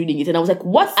 everybody was reading it. And I was like,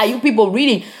 what are you people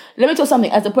reading? Let me tell you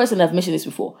something. As a person, I've mentioned this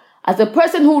before. As a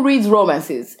person who reads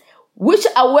romances, which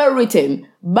are well written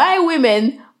by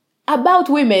women, about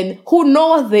women who know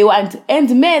what they want,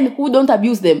 and men who don't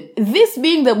abuse them. This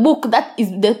being the book that is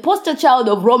the poster child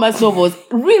of romance novels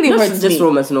really hurts me. Not just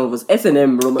romance novels,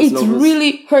 S&M romance novels. It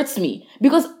really hurts me.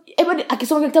 Because Everybody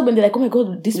akisoma kitabu and they're like, oh my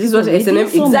god, this is what S&M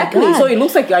exactly. So it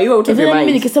looks like, are you out of your mind?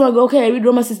 Nikisema go, okay, I read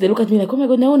romances, they look at me like, oh my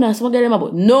god, naona soma gale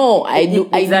mambo. No, I do.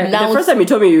 Exactly. The first time you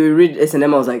told me you read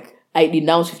S&M, I was like, I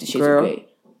denounce 50 Shades of Grey.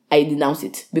 I denounce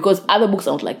it because other books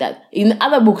aren't like that. In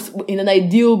other books, in an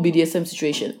ideal BDSM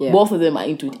situation, both of them are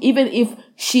into it. Even if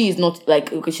she is not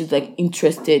like, okay, she's like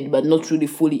interested but not really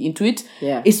fully into it.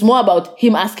 Yeah, it's more about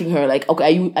him asking her like,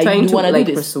 okay, do you want to do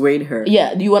this? Persuade her.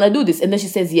 Yeah, do you want to do this? And then she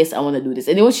says, yes, I want to do this.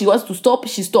 And then when she wants to stop,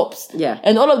 she stops. Yeah,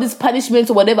 and all of these punishments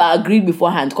or whatever are agreed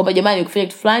beforehand. This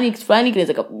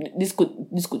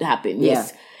could happen.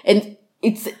 Yes, and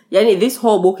it's this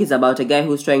whole book is about a guy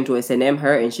who's trying to S&M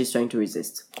her and she's trying to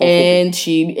resist. And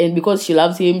because she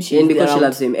loves him, she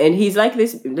loves him. And he's like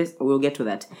this, we'll get to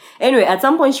that. Anyway, at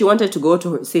some point she wanted to go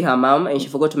to see her mom and she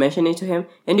forgot to mention it to him.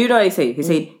 And do you know what he said? He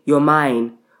said, you're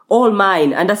mine. All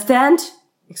mine. Understand?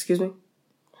 Excuse me?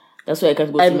 That's why I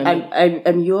can't go see my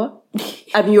mom.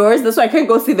 I'm yours. That's why I can't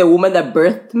go see the woman that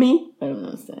birthed me. I don't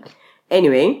understand.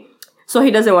 Anyway, so he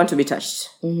doesn't want to be touched.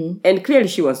 Mm-hmm. And clearly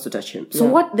she wants to touch him. So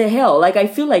what the hell? Like, I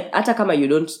feel like atakama you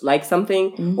don't like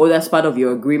something or that's part of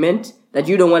your agreement that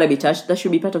you don't want to be touched, that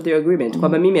should be part of their agreement.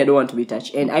 Kwamba mimi I don't want to be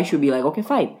touched. And I should be like, okay,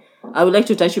 fine. I would like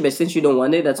to touch you, but since you don't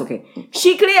want it, that's okay.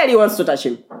 She clearly wants to touch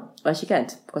him. But she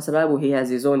can't. Because he has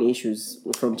his own issues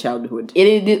from childhood.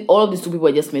 All of these two people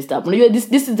are just messed up.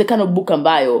 This is the kind of book and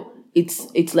bio.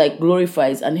 It's like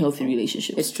glorifies unhealthy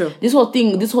relationships. It's true. This whole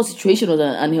situation was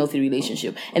an unhealthy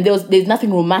relationship, and there's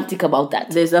nothing romantic about that.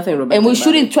 There's nothing romantic, and we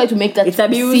shouldn't try to make that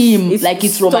seem like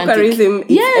it's romantic.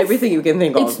 It's everything you can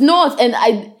think of. It's not,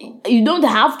 and you don't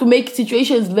have to make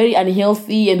situations very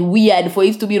unhealthy and weird for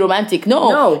it to be romantic.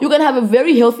 No, you can have a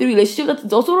very healthy relationship that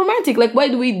is also romantic. Like, why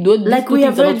do we do like we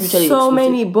have read so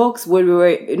many books where we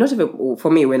were not even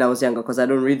for me when I was younger because I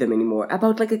don't read them anymore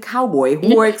about like a cowboy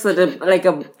who works at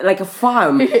a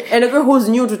farm and a girl who's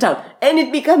new to town, and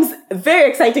it becomes very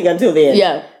exciting until the end.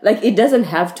 Yeah, like it doesn't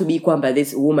have to be kwamba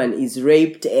this woman is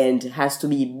raped and has to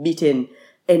be beaten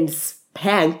and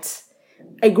spanked,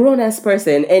 a grown-ass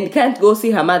person, and can't go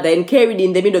see her mother and carried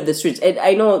in the middle of the streets. And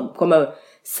I know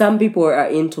some people are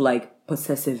into like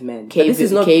possessive men. This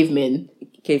is not cavemen.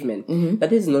 Mm-hmm.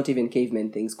 But this is not even caveman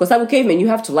things. Because I'm a caveman, you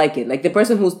have to like it. Like the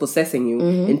person who's possessing you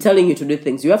and telling you to do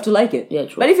things, you have to like it. Yeah,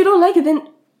 true. But if you don't like it, then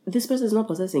this person is not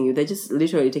possessing you. They're just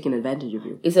literally taking advantage of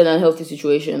you. It's an unhealthy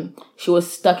situation. She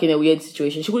was stuck in a weird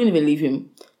situation. She couldn't even leave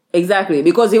him. Exactly,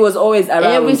 because he was always around.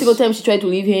 Every single time she tried to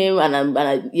leave him,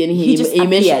 and he just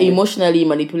emotionally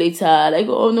manipulates her. Like,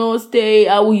 oh no, stay.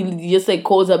 He just like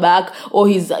calls her back, or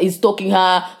he's stalking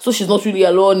her, so she's not really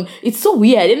alone. It's so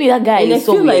weird. That guy is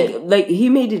so weird. Like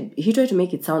he tried to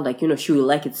make it sound like she will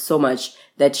like it so much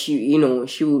that she will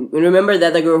remember the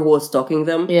other girl who was stalking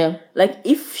them. Yeah. Like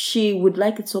if she would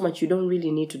like it so much, you don't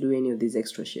really need to do any of this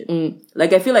extra shit.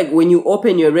 Like I feel like when you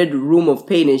open your red room of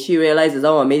pain and she realizes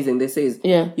how amazing this is,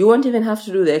 you won't even have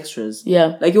to do the extras.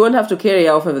 Yeah. Like you won't have to carry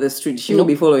her off over the street. She will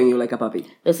be following you like a puppy.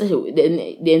 Especially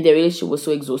then the relationship was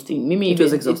so exhausting. It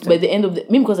was exhausting. By the end of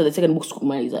because of the second book,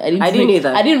 I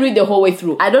didn't read the whole way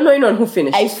through. I don't know anyone who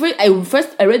finished.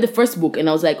 I read the first book and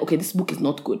I was like, okay, this book is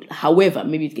not good. However,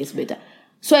 maybe it gets better.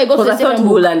 So I got to the second book. I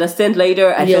thought we'll understand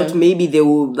later. I thought maybe they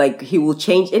will he will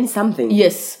change in something.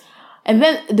 Yes. And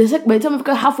then by the time I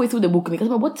got halfway through the book,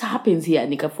 nikasema what happens here?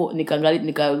 Nikasoma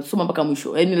mpaka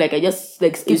mwisho. And I just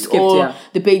skipped all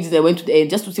the pages. I went to the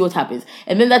end just to see what happens.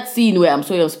 And then that scene where I'm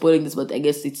sorry I'm spoiling this, but I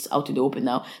guess it's out in the open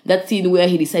now. That scene where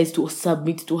he decides to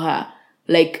submit to her,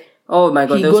 oh my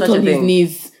god, he got on his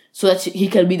knees so that he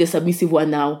can be the submissive one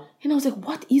now. And I was like,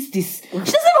 what is this? She doesn't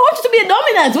even want you to be a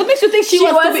dominant. What makes you think she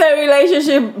wants to be a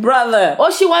relationship, brother?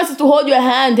 Or she wants to hold your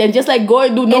hand and just go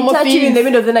and do normal things. And touch you in the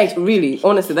middle of the night. Really,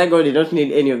 honestly, that girl did not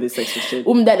need any of this extra shit.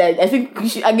 I think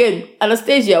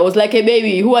Anastasia was like a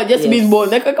baby who had just been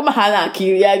born. Because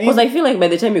I feel like by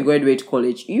the time you graduate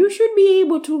college, you should be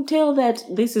able to tell that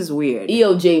this is weird.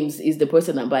 E.L. James is the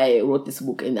person that wrote this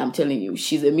book, and I'm telling you,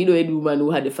 she's a middle-aged woman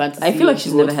who had a fantasy. I feel like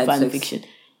she's never had fan sex. Fiction.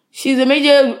 She's a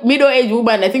major middle-aged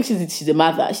woman. I think she's a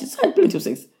mother. She's had plenty of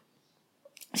sex.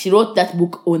 She wrote that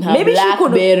book on her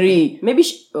BlackBerry.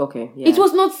 Okay. Yeah. It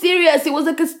was not serious. It was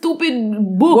like a stupid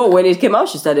book. Well, when it came out,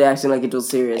 she started acting like it was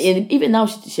serious. And even now,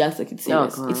 she acts like it's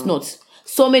serious. Oh, it's not.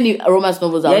 So many romance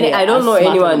novels out there. I don't know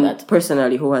anyone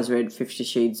personally who has read 50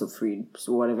 Shades of Freed,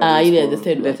 so whatever.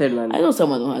 The third one. I know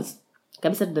someone who has.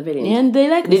 At the very end. And they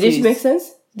liked it. Did it make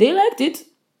sense? They liked it.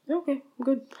 Okay,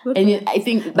 good. And I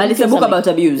think... But it's a book about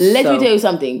abuse. Let me tell you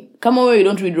something. Come on, where you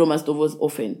don't read romance novels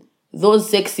often. Those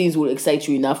sex scenes will excite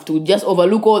you enough to just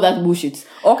overlook all that bullshit.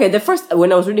 Okay,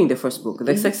 when I was reading the first book,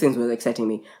 the sex scenes were exciting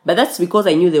me. But that's because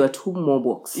I knew there were 2 more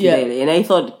books. Yeah. Really, and I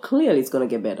thought, clearly it's going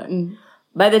to get better.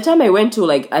 By the time I went to,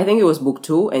 like, I think it was book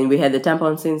 2, and we had the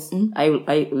tampon scenes,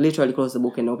 I literally closed the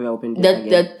book and never opened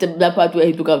it that part where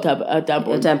he took out a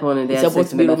tampon. A tampon and they it's had supposed sex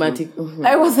to be in the romantic. bathroom.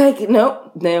 I was like,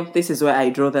 no, this is where I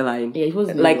draw the line. Yeah, it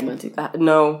wasn't like, romantic.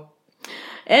 No.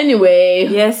 Anyway.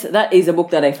 Yes, that is a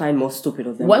book that I find most stupid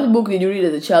of them. What book did you read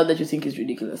as a child that you think is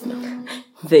ridiculous now?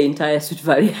 The entire Sweet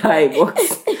Valley High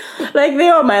books. Like,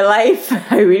 they were my life.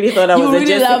 I really thought I was a Jessica.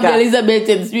 You really loved Elizabeth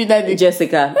and Sweet Valley.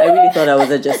 Jessica. I really thought I was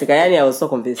a Jessica. Yani, I was so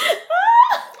confused.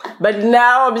 But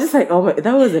now I'm just like, oh my,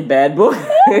 that was a bad book.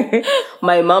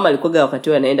 My mom alikuwa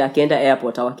wakati anaenda akienda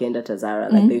airport au akienda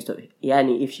Tazara, like they used to.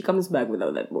 Yani, if she comes back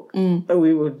without that book,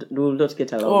 we will not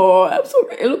get along. Oh, I'm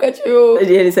sorry. Look at you.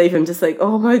 And so I'm just like,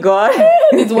 oh my god,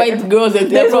 these white girls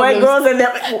and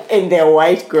their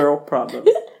white girl problems.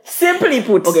 Simply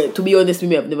put. Okay, to be honest with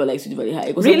me, I've never liked Sweet Valley High.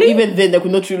 Because really? Even then, I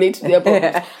could not relate to their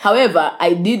problems. However,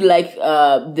 I did like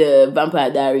the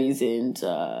Vampire Diaries and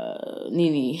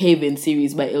Nini Haven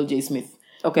series by L.J. Smith.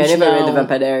 Okay, I never read the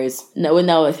Vampire Diaries.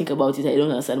 Now I think about it, I don't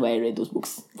understand why I read those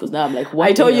books. Because now I'm like, what?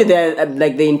 I told you that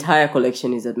like the entire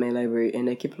collection is at my library and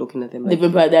I keep looking at them. Like, the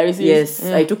Vampire Diaries series?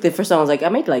 Yes. I took the first one, I was like, I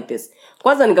might like this.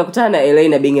 Kwanza nikakutana na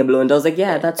Elena being a blonde. I was like,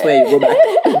 yeah, that's where you go back.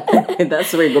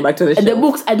 That's where you go back to the show. And the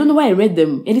books, I don't know why I read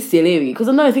them. It is silly. Because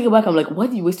now I think back, I'm like, why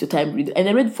do you waste your time reading? And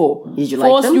I read 4. Did you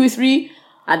like them? 3.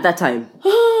 At that time?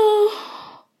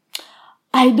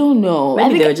 I don't know.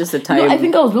 Maybe they were just a time. I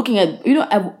think I was looking at,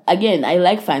 I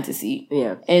like fantasy.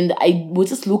 Yeah. And I was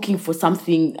just looking for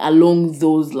something along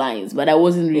those lines. But I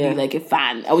wasn't really like a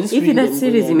fan. I was just reading that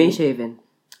series, Imeisha even.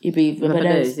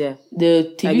 Yeah.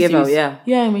 The TV series.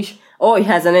 Yeah, Imeisha. Oh, it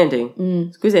has an ending.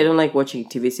 Because I don't like watching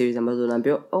TV series.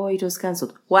 Oh, it was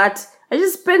cancelled. What? I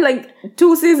just spent like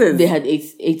 2 seasons. They had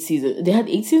 8 seasons. They had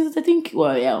 8 seasons, I think.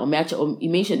 Well, yeah.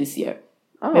 Imeisha this year.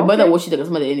 Oh, my brother watched it because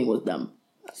the ending was dumb.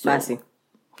 Massy.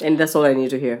 And that's all I need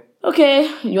to hear. Okay.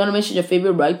 You want to mention your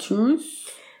favorite writers?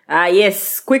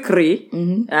 Yes, quickly.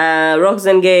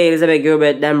 Roxane Gay, Elizabeth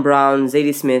Gilbert, Dan Brown,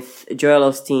 Zadie Smith, Joel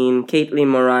Osteen, Caitlin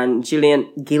Moran,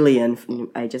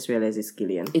 Gillian. I just realized it's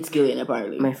Gillian. It's Gillian,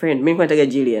 apparently. My friend,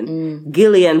 Gillian.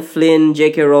 Gillian Flynn,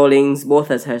 J.K. Rowling,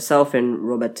 both as herself and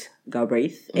Robert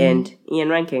Galbraith, and Ian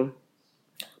Rankin.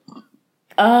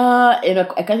 And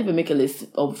I can't even make a list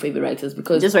of favorite writers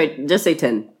because just say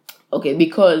 10. Okay,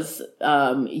 because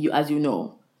as you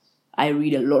know, I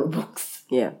read a lot of books.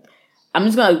 Yeah. I'm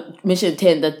just gonna mention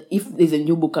 10 that if there's a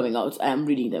new book coming out, I am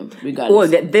reading them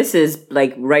regardless. Well, this is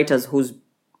like writers whose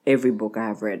every book I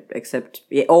have read except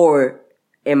or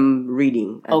am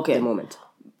reading at the moment.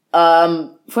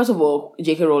 First of all,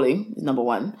 J.K. Rowling is number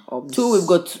 1. 2, we've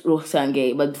got Roxane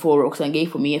Gay, but for Roxane Gay,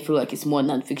 for me, I feel like it's more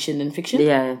non-fiction than fiction.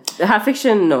 Yeah, her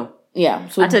fiction, no. Yeah,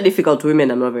 so Utter Difficult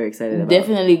Women, I'm not very excited about.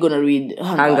 Definitely gonna read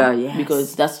Hunger, yes.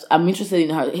 Because I'm interested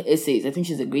in her essays. I think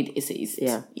she's a great essayist.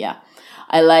 Yeah.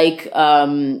 I like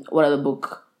what other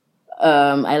book?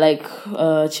 I like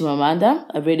Chimamanda.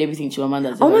 I've read everything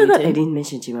Chimamanda's ever written. Oh my god, I didn't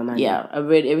mention Chimamanda. Yeah, I've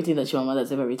read everything that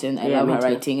Chimamanda's ever written. I love her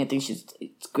writing. I think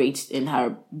it's great, and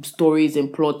her stories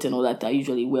and plot and all that are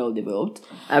usually well developed.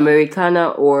 Americana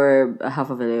or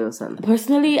Half of a Little Sun?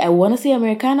 Personally, I want to say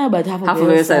Americana, but Half of a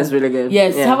Little Sun is really good.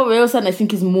 Yes, Half of a Little Sun I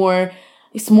think is more...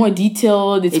 It's more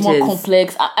detailed. It's more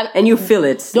complex. And you feel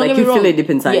it. Like you feel it deep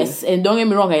inside. Yes, and don't get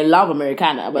me wrong, I love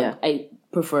Americana, but I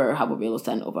prefer Half of a Little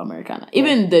Sun over Americana.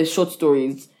 Even the short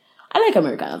stories, I like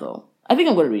Americana though. I think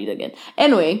I'm going to read it again.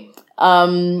 Anyway,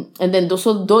 and then those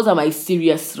are my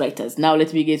serious writers. Now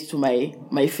let me get to my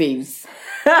faves.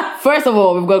 First of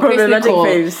all, we've got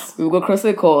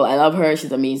Cressida Cole. I love her.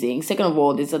 She's amazing. Second of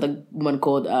all, there's another woman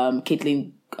called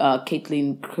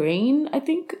Caitlin Crane, I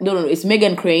think. No, it's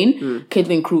Megan Crane,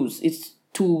 Caitlin Cruz. It's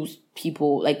 2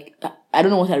 people. Like, I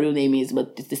don't know what her real name is,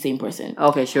 but it's the same person.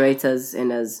 Okay, she writes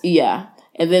as. Yeah.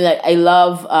 And then I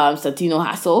love Santino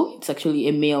Hassel. It's actually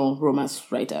a male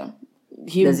romance writer.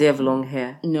 Does he have long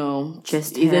hair? No.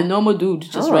 Just he's a normal dude. He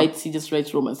just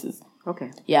writes romances.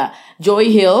 Okay. Yeah. Joy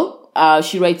Hill.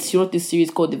 She wrote this series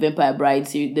called The Vampire Bride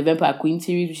series, The Vampire Queen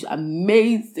series, which is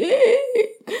amazing.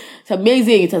 It's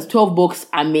amazing. It has 12 books.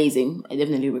 Amazing. I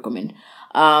definitely recommend.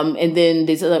 And then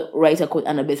there's a writer called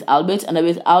Annabeth Albert.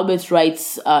 Annabeth Albert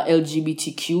writes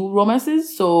LGBTQ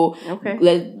romances. So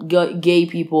gay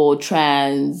people,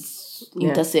 trans,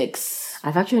 intersex.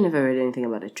 I've actually never read anything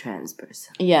about a trans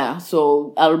person. Yeah.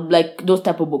 So I like those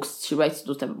type of books. She writes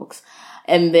those type of books.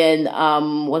 And then,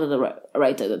 what are the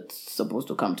writer that's supposed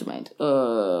to come to mind?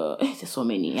 There's so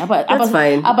many. That's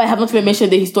fine. I have not even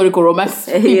mentioned the historical romance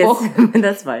people. Yes,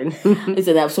 that's fine.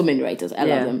 Listen, I have so many writers. I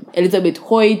love them. Elizabeth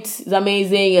Hoyt is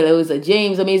amazing. Eloisa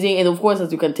James, amazing. And of course,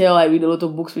 as you can tell, I read a lot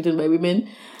of books written by women.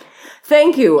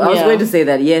 Thank you. I was going to say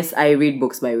that. Yes, I read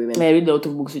books by women. I read a lot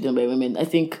of books written by women. I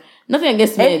think nothing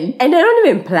against men. And I don't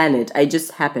even plan it. I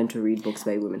just happen to read books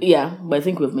by women. Yeah, but I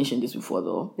think we've mentioned this before,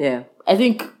 though. Yeah. I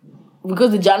think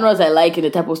because the genres I like and the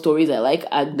type of stories I like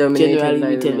are generally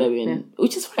written by women,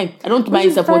 which is fine. I don't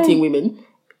mind supporting women.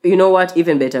 You know what?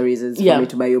 Even better reasons for me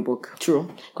to buy your book. True.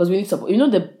 Because we need support. You know,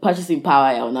 the purchasing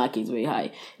power on our kids is very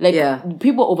high. Like,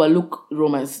 people overlook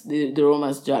romance, the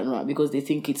romance genre because they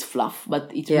think it's fluff.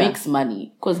 But it makes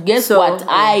money. Because guess what?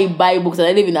 I buy books and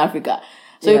I live in Africa.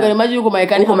 So you can imagine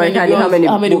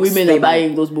how many women are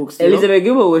buying those books. Elizabeth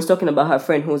Gilbert was talking about her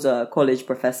friend who's a college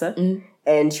professor.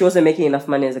 And she wasn't making enough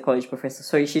money as a college professor.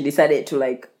 So she decided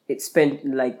to spend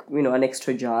an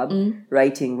extra job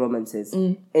writing romances.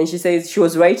 And she says she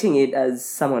was writing it as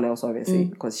someone else, obviously,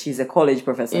 because she's a college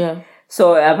professor. Yeah.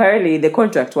 So apparently the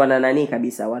contract wana nani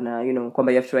kabisa wana,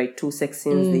 kwamba you have to write 2 sex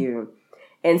scenes there.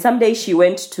 And someday she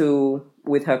went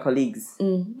with her colleagues.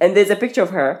 And there's a picture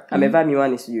of her, amevaa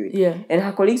miwani sijui. Yeah. And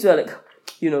her colleagues were like,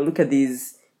 look at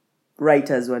these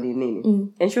writers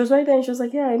and she was right there and she was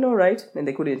like, yeah, I know, right? And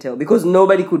they couldn't tell because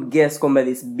nobody could guess kwamba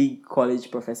this big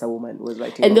college professor woman was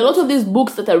writing. And a lot of these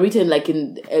books that are written like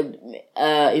in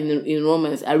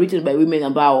romance are written by women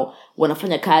about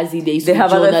wanafanya kazi. They used to be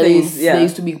journalists. They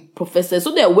used to be professors.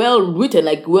 So they're well written,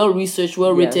 like well researched,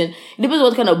 well written. It depends on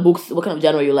what kind of books, what kind of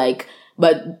genre you like,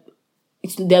 but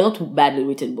they're not badly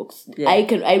written books. Yeah.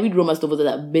 I read romance novels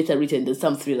that are better written than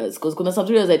some thrillers because some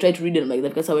thrillers I try to read them like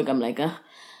that because I'm like,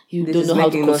 you don't know how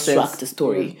to construct a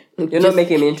story. You're not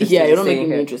making me interested. Yeah, you're not making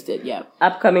me interested. Yeah.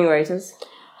 Upcoming writers?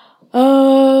 In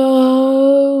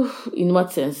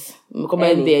what sense?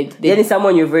 Any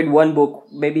someone you've read one book,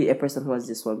 maybe a person who has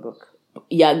just one book.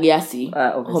 Yeah, Yasi,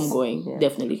 Homegoing,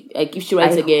 definitely. Like if she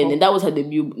writes again, and that was her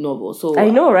debut novel. So I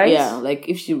know, right? Yeah, like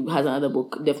if she has another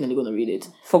book, definitely gonna read it.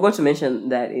 Forgot to mention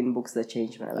that in Books That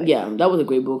Changed My Life. Yeah, that was a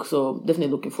great book. So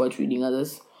definitely looking forward to reading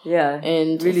others. Yeah,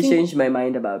 and really changed my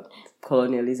mind about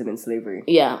colonialism and slavery.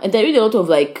 Yeah, and I read a lot of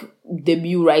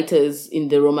debut writers in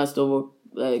the romance novel,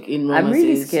 in romances. I'm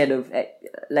really scared of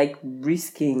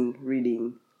risking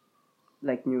reading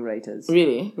new writers.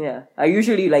 Really? Yeah. I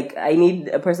usually I need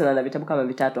a person and vitabu kama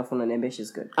vitatu afu unaniambia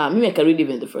she's good. Maybe I can read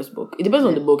even the first book. It depends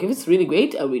on the book. If it's really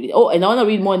great, I'll read it. Oh, and I want to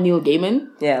read more Neil Gaiman.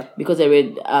 Yeah. Because I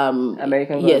read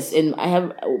American Gods. Yes, and I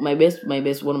have one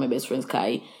of my best friends,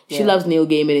 Kai. She loves Neil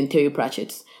Gaiman and Terry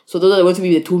Pratchett. So those are going to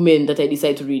be the two men that I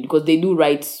decide to read because they do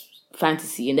write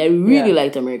fantasy and I really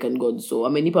liked American Gods. So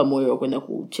I'm a nipa moyo when I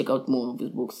could check out more of his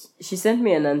books. She sent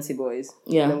me a Nancy Boys.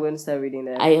 Yeah. And I'm going to start reading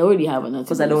that. I already have a Nancy Boys.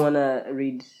 Because I don't want to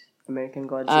read American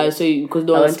Gods. So because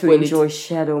I want to enjoy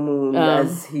Shadow Moon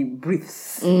as he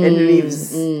breathes and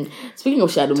lives. Speaking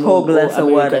of Shadow Moon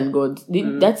American Gods,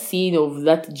 that scene of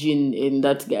that Jinn and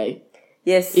that guy.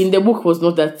 Yes. In the book was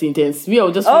not that intense. I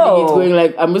was just reading it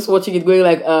going I'm just watching it going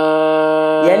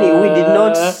Yani,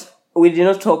 we did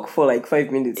not talk for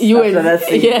 5 minutes. You went. That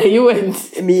scene. Yeah, you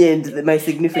went. Me and my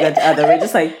significant other were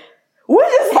just like, what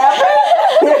just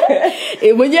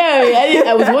happened? But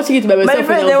I was watching it by myself. My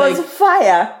friend, there was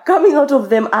fire coming out of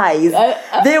them eyes.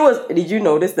 Did you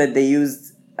notice that they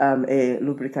used a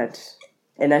lubricant,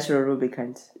 a natural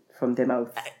lubricant from their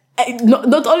mouth?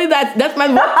 Not only that, that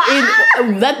man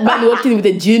walked in with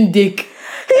a gin dick.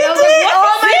 He did!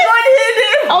 Oh my god, he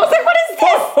did! I was like, what is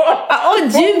this? Are all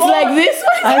gins like this?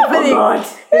 What is happening?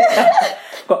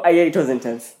 Yeah, it was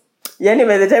intense. Yeah,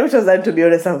 by the time it was done, to be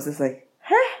honest, I was just like,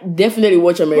 huh? Definitely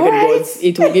watch American Gods.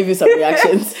 It will give you some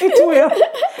reactions. It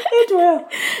will.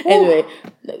 Anyway,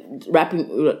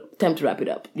 time to wrap it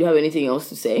up. Do you have anything else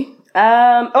to say?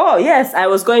 Yes, I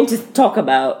was going to talk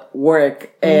about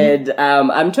work and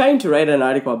I'm trying to write an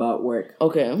article about work.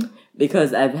 Okay.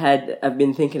 Because I've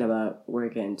been thinking about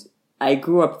work and I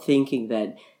grew up thinking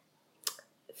that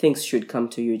things should come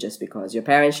to you just because. Your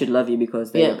parents should love you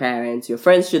because they're your parents. Your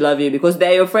friends should love you because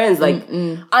they're your friends.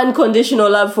 Unconditional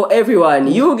love for everyone.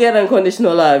 You get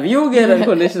unconditional love. You get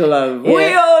unconditional love. Yeah.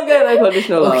 We all get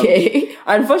unconditional love. Okay.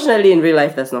 Unfortunately, in real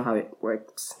life, that's not how it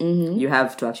works. You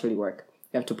have to actually work.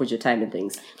 You have to put your time in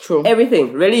things. True.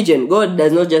 Everything. Religion. God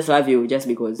does not just love you just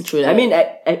because. True. I mean,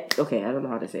 I don't know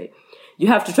how to say it. You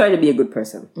have to try to be a good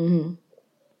person.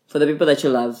 For the people that you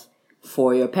love.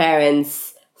 For your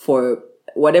parents. For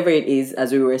whatever it is.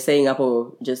 As we were saying up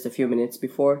just a few minutes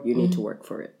before. You need to work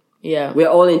for it. Yeah. We're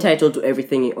all entitled to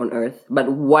everything on earth.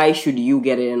 But why should you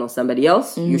get it and not somebody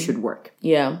else? You should work.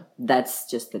 Yeah.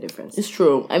 That's just the difference. It's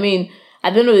true. I mean,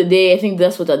 at the end of the day, I think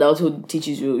that's what adulthood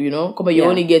teaches you, you know? Come on, you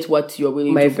only get what you're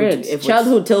willing to put effort.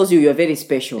 Childhood tells you you're very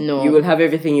special. No. You will have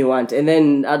everything you want. And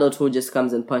then adulthood just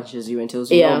comes and punches you and tells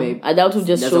you, no, babe. Adulthood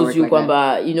just shows you,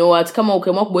 like you know what, come on,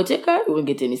 you won't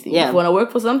get anything. Yeah. If you want to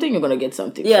work for something, you're going to get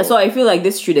something. Yeah, so I feel like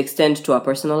this should extend to our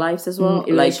personal lives as well.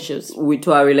 Relationships. Like,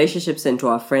 to our relationships and to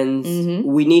our friends.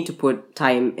 We need to put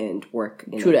time and work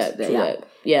in True that.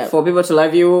 Yeah. For people to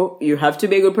love you, you have to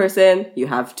be a good person. You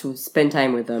have to spend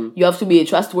time with them. You have to be a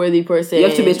trustworthy person. Yeah,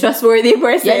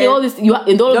 and all this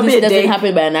doesn't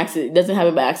happen by an accident. It doesn't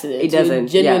happen by accident. It doesn't. You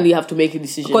genuinely have to make a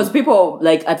decision. Because people,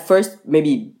 like, at first,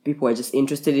 maybe people are just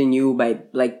interested in you by,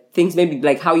 like, things maybe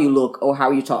like how you look or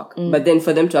how you talk. But then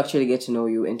for them to actually get to know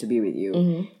you and to be with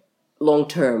you long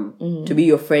term, to be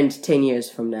your friend 10 years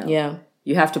from now,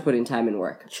 you have to put in time and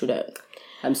work. True that.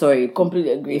 I'm sorry.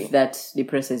 Completely agree. If that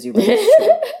depresses you. But it's true.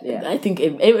 Yeah. I think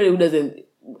everybody who doesn't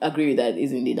agree with that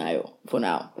is in denial for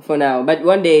now. But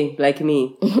one day, like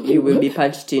me, you will be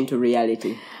punched into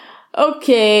reality.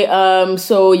 Okay,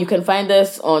 so you can find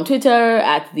us on Twitter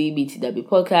at the BTW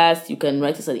Podcast. You can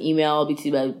write us an email,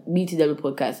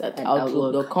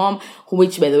 btwpodcast@outlook.com,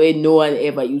 which, by the way, no one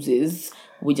ever uses.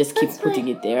 We just keep putting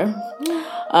it there.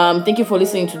 Thank you for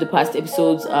listening to the past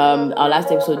episodes. Our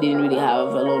last episode didn't really have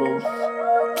a lot of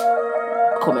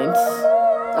comments.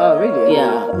 Oh, really?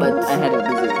 Yeah, but I had a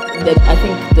busy. I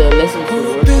think the lessons were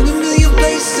worth it.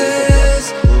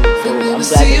 So I'm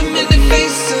glad.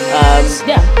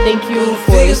 Thank you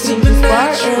for listening this far,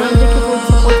 and thank you for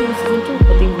supporting season 2.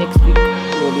 I think next week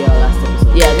will be our last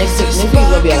episode. Yeah, next week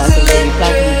will be our last episode. We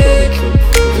plan to do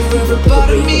 12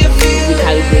 episodes. We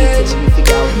calibrate and we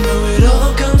figure out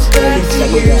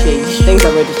things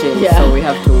are going to change. So we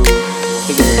have to